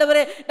கேட்டிருக்கிறோம்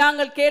ஆண்டவரே.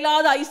 நாங்கள்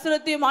கேளாத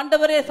ஐஸ்வரியத்தையும்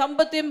ஆண்டவரே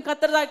சம்பத்தையும்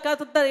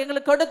கர்த்தர்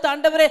எங்களுக்கு கொடுத்த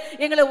ஆண்டவரே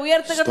எங்களை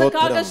உயர்த்துகிறதுக்காக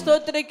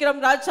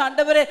ஸ்தோத்திரிக்கிறோம் ராஜா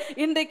ஆண்டவரே.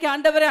 இன்றைக்கு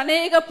ஆண்டவரே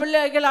அநேக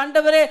பிள்ளைகள்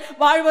ஆண்டவரே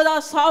வாழ்வதா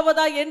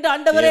சாவதா என்று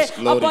ஆண்டவரே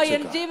அப்பா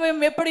என்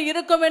ஜீவம் எப்படி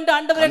இருக்கும் என்று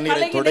ஆண்டவரே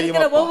கலங்கி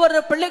நிற்கிற ஒவ்வொரு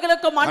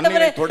பிள்ளைகளுக்கும்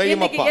ஆண்டவரே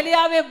இன்னைக்கு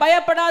எலியாவே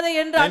பயப்படாத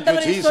என்று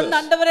ஆண்டவரே சொன்ன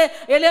ஆண்டவரே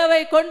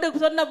எலியாவை கொண்டு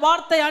சொன்ன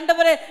வார்த்தை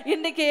ஆண்டவரே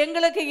இன்றைக்கு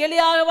எங்களுக்கு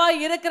எலியாவா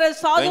இருக்கிற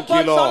சாது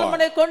போல்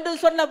சாலமோனை கொண்டு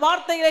சொன்ன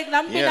வார்த்தைகளை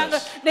நம்பி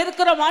நாங்கள்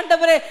நிற்கிறோம்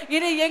ஆண்டவரே.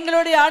 இனி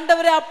எங்களுடைய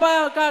ஆண்டவரே அப்பா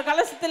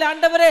கலசத்தில்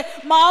ஆண்டவரே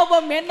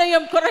மாவும்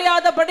எண்ணெயும்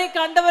குறையாதபடி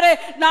ஆண்டவரே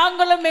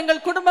நாங்களும்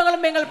எங்கள்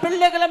குடும்பங்களும் எங்கள்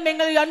பிள்ளைகளும்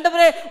எங்கள்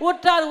ஆண்டவரே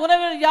உற்றார்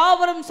உறவினர்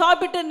யாவரும்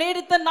சாப்பிட்டு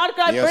நீடித்த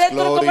நாட்களாய்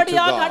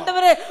பிழைத்திருக்கும்படியாக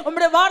ஆண்டவரே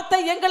உம்முடைய வார்த்தை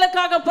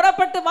எங்களுக்காக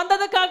புறப்பட்டு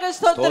வந்ததுக்காக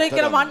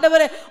ஸ்தோத்திரிக்கிறோம்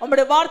ஆண்டவரே.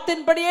 உம்முடைய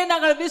வார்த்தையின்படியே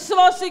நாங்கள்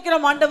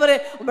விசுவாசிக்கிறோம் ஆண்டவரே.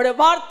 உம்முடைய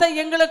வார்த்தை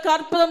எங்களுக்கு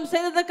அற்புதம்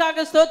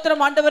செய்ததுக்காக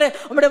ஸ்தோத்திரம் ஆண்டவரே.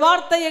 உம்முடைய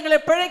வார்த்தை எங்களை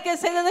பிழைக்க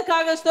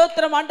செய்ததுக்காக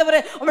ஸ்தோத்திரம்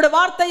ஆண்டவரே. உம்முடைய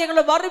வார்த்தை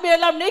எங்களுடைய வறுமை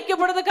எல்லாம்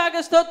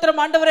நீக்கப்படுவதற்காக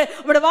ஸ்தோத்திரம் ஆண்டவரே.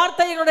 உம்முடைய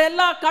வார்த்தை எங்களுடைய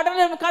எல்லா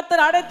கடனையும்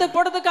கர்த்தர் அடைத்து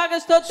போடுவதற்காக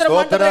ஸ்தோத்திரம்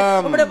ஆண்டவரே.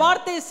 உம்முடைய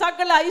வார்த்தை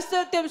சகல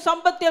ஐஸ்வரியத்தையும்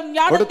சம்பத்தையும்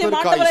ஞானத்தையும்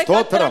ஆண்டவரே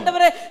கர்த்தர்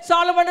ஆண்டவரே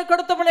சாலமோனுக்கு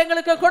கொடுத்தபடி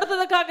எங்களுக்கு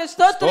கொடுத்ததுக்காக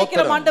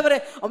ஸ்தோத்திரிக்கிறோம் ஆண்டவரே.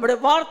 உம்முடைய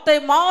வார்த்தை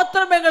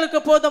மாத்திரம் எங்களுக்கு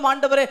போதும்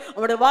ஆண்டவரே.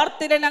 உம்முடைய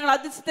வார்த்தையிலே நாங்கள்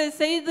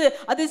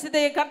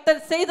அதிசயத்தை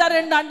கர்த்தர் செய்தார்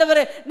என்று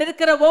ஆண்டவரே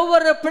நிற்கிற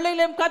ஒவ்வொரு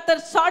பிள்ளைகளையும்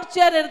கர்த்தர்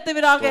சாட்சியா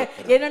நிறுத்துவீராக.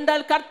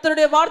 ஏனென்றால்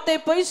கர்த்தருடைய வார்த்தை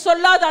பொய்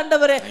சொல்லாத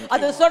ஆண்டவரே.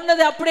 அது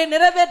சொன்னதை அப்படியே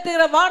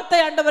நிறைவேற்றுகிற வார்த்தை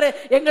ஆண்டவரே.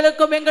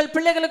 எங்களுக்கும் எங்கள்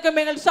பிள்ளைகளுக்கும்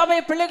எங்கள் சபை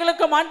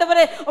பிள்ளைகளுக்கும்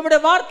ஆண்டவரே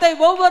உம்முடைய வார்த்தை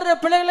ஒவ்வொரு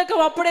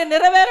பிள்ளைகளுக்கும் அப்படியே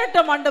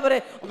நிறைவேறட்டும் ஆண்டவரே.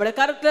 உம்முடைய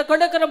கருத்தில்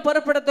கொடுக்கிறோம்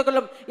பொறுப்படுத்திக்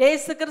கொள்ளும்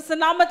இயேசு கிறிஸ்து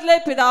நாமத்திலே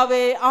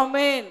பிதாவே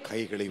ஆமென்.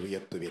 கைகளை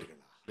உயர்த்துவீர்கள்.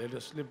 Let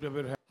us lift up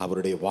your hands.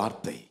 அவருடைய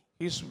வார்த்தை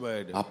His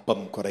word.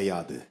 அப்பம்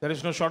குறையாது. There is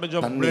no shortage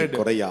of bread.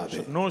 குறையாது.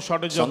 No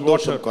shortage of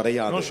சந்தோஷம் water.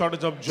 குறையாது. No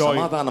shortage of joy.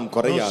 சமாதானம்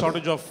குறையாது. No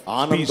shortage of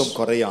ஆனந்தம்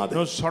குறையாது.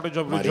 No shortage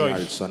of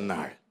rejoicing.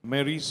 சொன்னாள்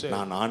Mary said,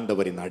 நான்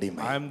ஆண்டவரின்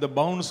அடிமை. I am the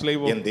bound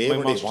slave of என்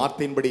தேவனுடைய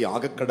வார்த்தையின்படி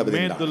ஆகக்கடவது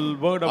May என்றார். the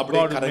word of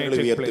அப்படியே God கரங்களை take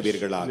place.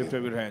 உயர்த்துவீர்களாக. Lift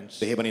up your hands.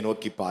 தேவனை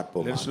நோக்கி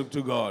பார்ப்போம். Let's look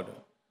to God.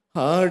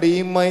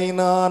 அடிமை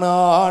நான்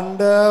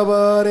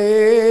ஆண்டவரே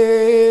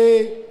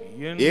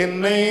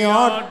என்னை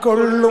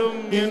ஆட்கொள்ளும்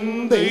என்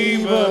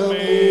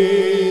தெய்வமே,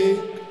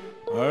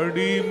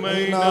 அடிமை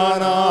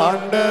நான்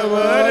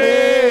ஆண்டவரே,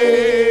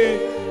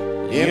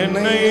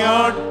 என்னை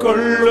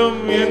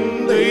ஆட்கொள்ளும் என்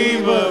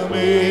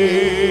தெய்வமே,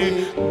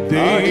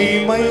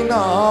 அடிமை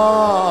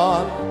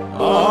நான்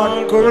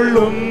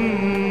ஆட்கொள்ளும்,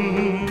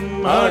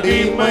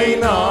 அடிமை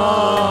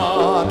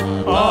நான்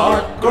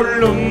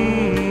ஆட்கொள்ளும்,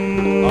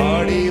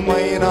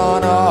 அடிமை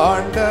நான்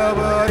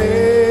ஆண்டவரே,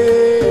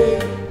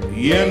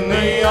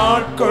 என்னை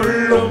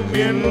ஆட்கொள்ளும்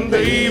என்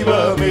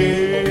தெய்வமே.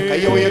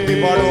 கையை உயர்த்தி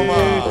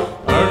பாடுவோமா?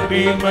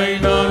 அடிமை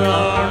நான்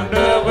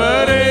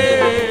ஆண்டவரே,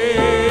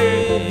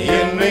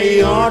 என்னை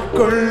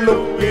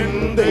ஆட்கொள்ளும்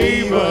என்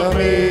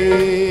தெய்வமே,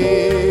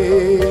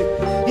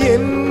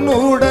 என்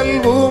உடல்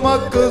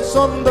உமக்கு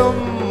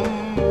சொந்தம்,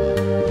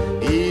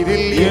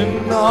 இதில்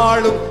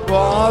எந்நாளும்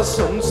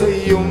வாசம்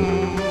செய்யும்,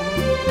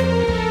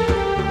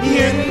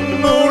 என்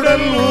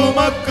உடல்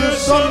உமக்கு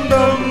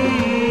சொந்தம்,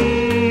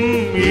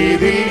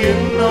 இதில்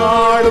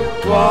எந்நாளும்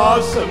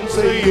வாசம்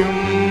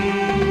செய்யும்,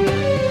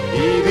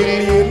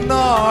 இதில்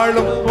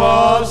எந்நாளும்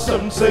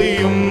வாசம்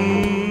செய்யும்,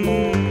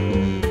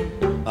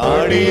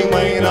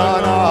 அடிமை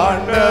நான்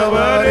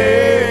ஆண்டவரே,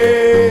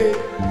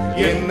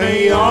 என்னை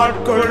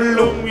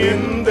ஆட்கொள்ளும்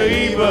என்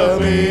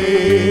தெய்வமே,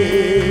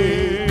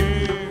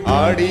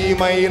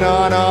 அடிமை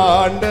நான்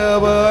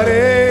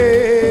ஆண்டவரே,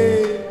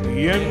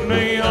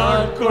 என்னை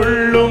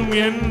ஆட்கொள்ளும்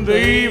என்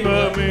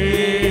தெய்வமே,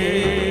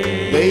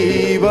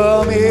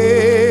 தெய்வமே,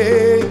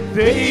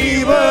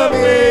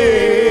 தெய்வமே,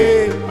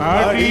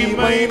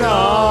 அடிமை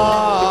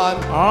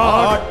நான்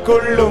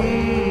ஆட்கொள்ளும்,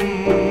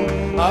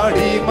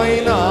 அடிமை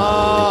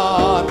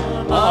நான்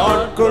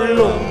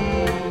ஆட்கொள்ளும்,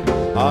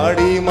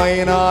 அடிமை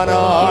நான்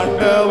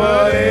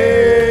ஆண்டவரே,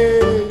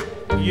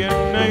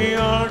 என்னை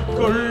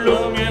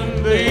ஆட்கொள்ளும் என்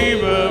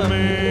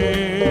தெய்வமே.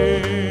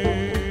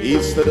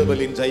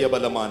 இஸ்ரவேலின்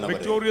ஜெயபலமானவரே,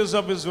 Victorious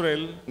of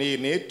Israel, நீ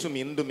நேற்றும்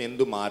இன்றும்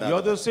என்றும் you are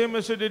மாறாதவர். the same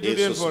yesterday,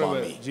 today and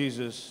forever.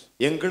 Jesus,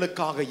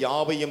 எங்களுக்காக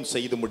யாவையும்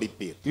செய்து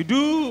முடிப்பீர் you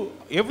do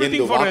everything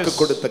என்று for வாக்கு us.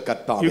 கொடுத்த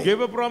கர்த்தாவே, You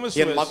gave a promise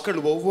to N us. மக்கள்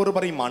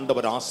ஒவ்வொருவரையும்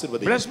ஆண்டவர்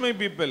ஆசீர்வதியும். Bless my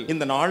people.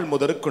 இந்த நாள்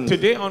முதற்கொண்டு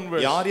Today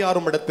onwards, யார்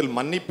யாரும் இடத்தில்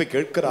மன்னிப்பு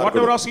கேட்கிறார்களோ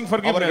whatever asking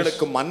forgiveness,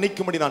 அவர்களுக்கு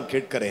மன்னிக்கும்படி நான்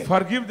கேட்கிறேன்.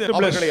 forgive them, bless,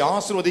 அவர்களை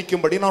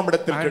ஆசீர்வதிக்கும்படி நான்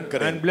இடத்தில்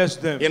கேட்கிறேன். and bless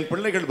them. என்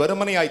பிள்ளைகள்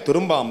வெறுமனையாய்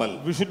திரும்பாமல்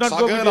We should not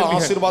go with சகல them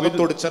behind.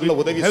 ஆசீர்வாதத்தோடு செல்ல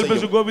உதவி Help us to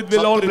செய்யும். go with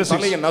all சத்துருவின் blessings.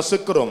 தலையை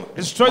நசுக்கிறோம்.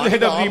 Destroy the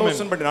head of demon.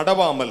 ஆலோசனைப்படி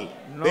நடவாமல்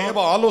தேவ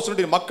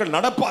ஆலோசனைப்படி மக்கள்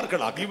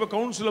நடப்பார்களாக Give a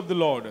counsel of the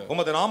Lord.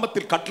 உமது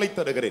நாமத்தில் கட்டளை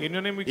தருகிறேன். In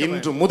your name we command.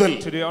 இன்று முதல்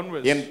Today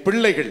onwards, என்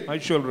பிள்ளைகள் my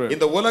children,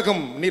 இந்த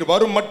உலகம் நீர்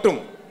வரும் மட்டும்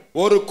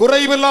ஒரு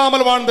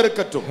குறைவில்லாமல்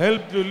வாழ்ந்திருக்கட்டும்.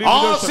 help to live with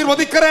us.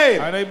 ஆசீர்வதிக்கிறேன்.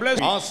 And I bless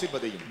you.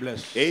 ஆசீர்வதியும்.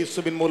 Bless.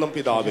 இயேசுவின் மூலம்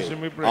பிதாவே.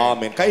 Jesus, we pray.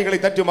 ஆமென். கைகளை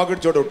தட்டி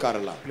மகிழ்ச்சியோடு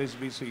உட்காரலாம். Please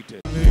be seated.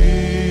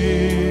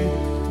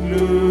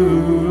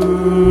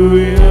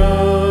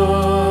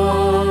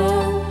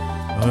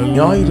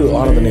 ஞாயிறு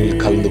ஆராதனையில்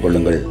கலந்து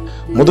கொள்ளுங்கள்.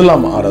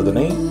 முதலாம்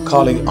ஆராதனை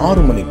காலை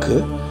 6 மணிக்கு,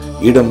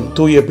 இடம்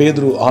தூய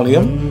பேதுரு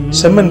ஆலயம்,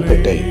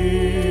 செம்மன்பேட்டை.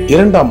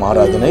 இரண்டாம்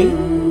ஆராதனை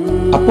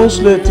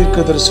அப்போஸ்தலர்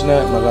தீர்க்கதரிசன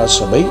மகா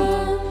சபை,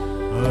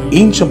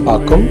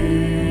 ஈஞ்சம்பாக்கம்,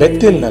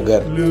 பெத்தேல்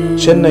நகர்,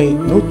 சென்னை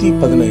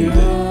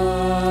 115.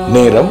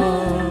 நேரம்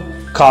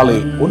காலை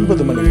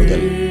 9 மணி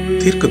முதல்.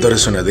 தீர்க்க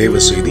தரிசன தேவ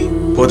செய்தி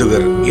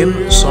போதகர்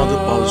N.Sadhu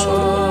பால்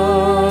சுவாமி.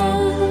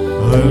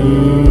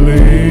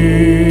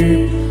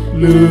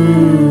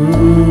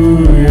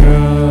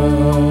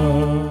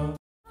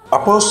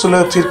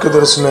 அப்போஸ்தலர் தீர்க்க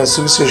தரிசன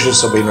சுவிசேஷ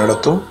சபை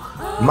நடத்தும்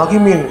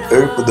மகிமையின்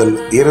எழுப்புதல்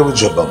இரவு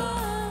ஜெபம்.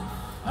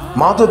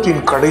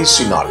 மாதத்தின்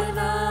கடைசி நாள்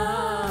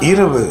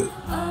இரவு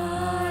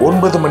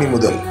 9 மணி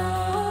முதல்.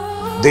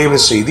 தேவ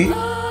செய்தி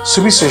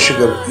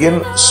சுவிசேஷகர்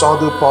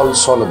N.Sadhu பால்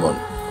சாலமன்.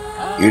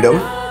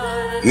 இடம்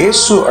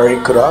இயேசு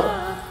அழைக்கிறார்,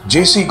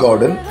 ஜேசி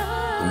கார்டன்,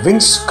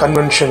 விங்ஸ்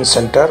கன்வென்ஷன்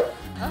சென்டர்,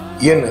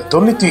 எண்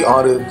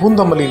 96,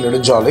 பூந்தமல்லி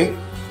நெடுஞ்சாலை,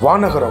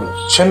 வானகரம்,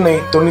 சென்னை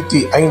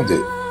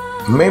 95,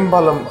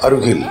 மேம்பாலம்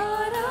அருகில்.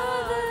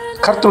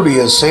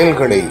 கர்த்தருடைய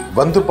செயல்களை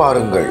வந்து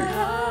பாருங்கள்.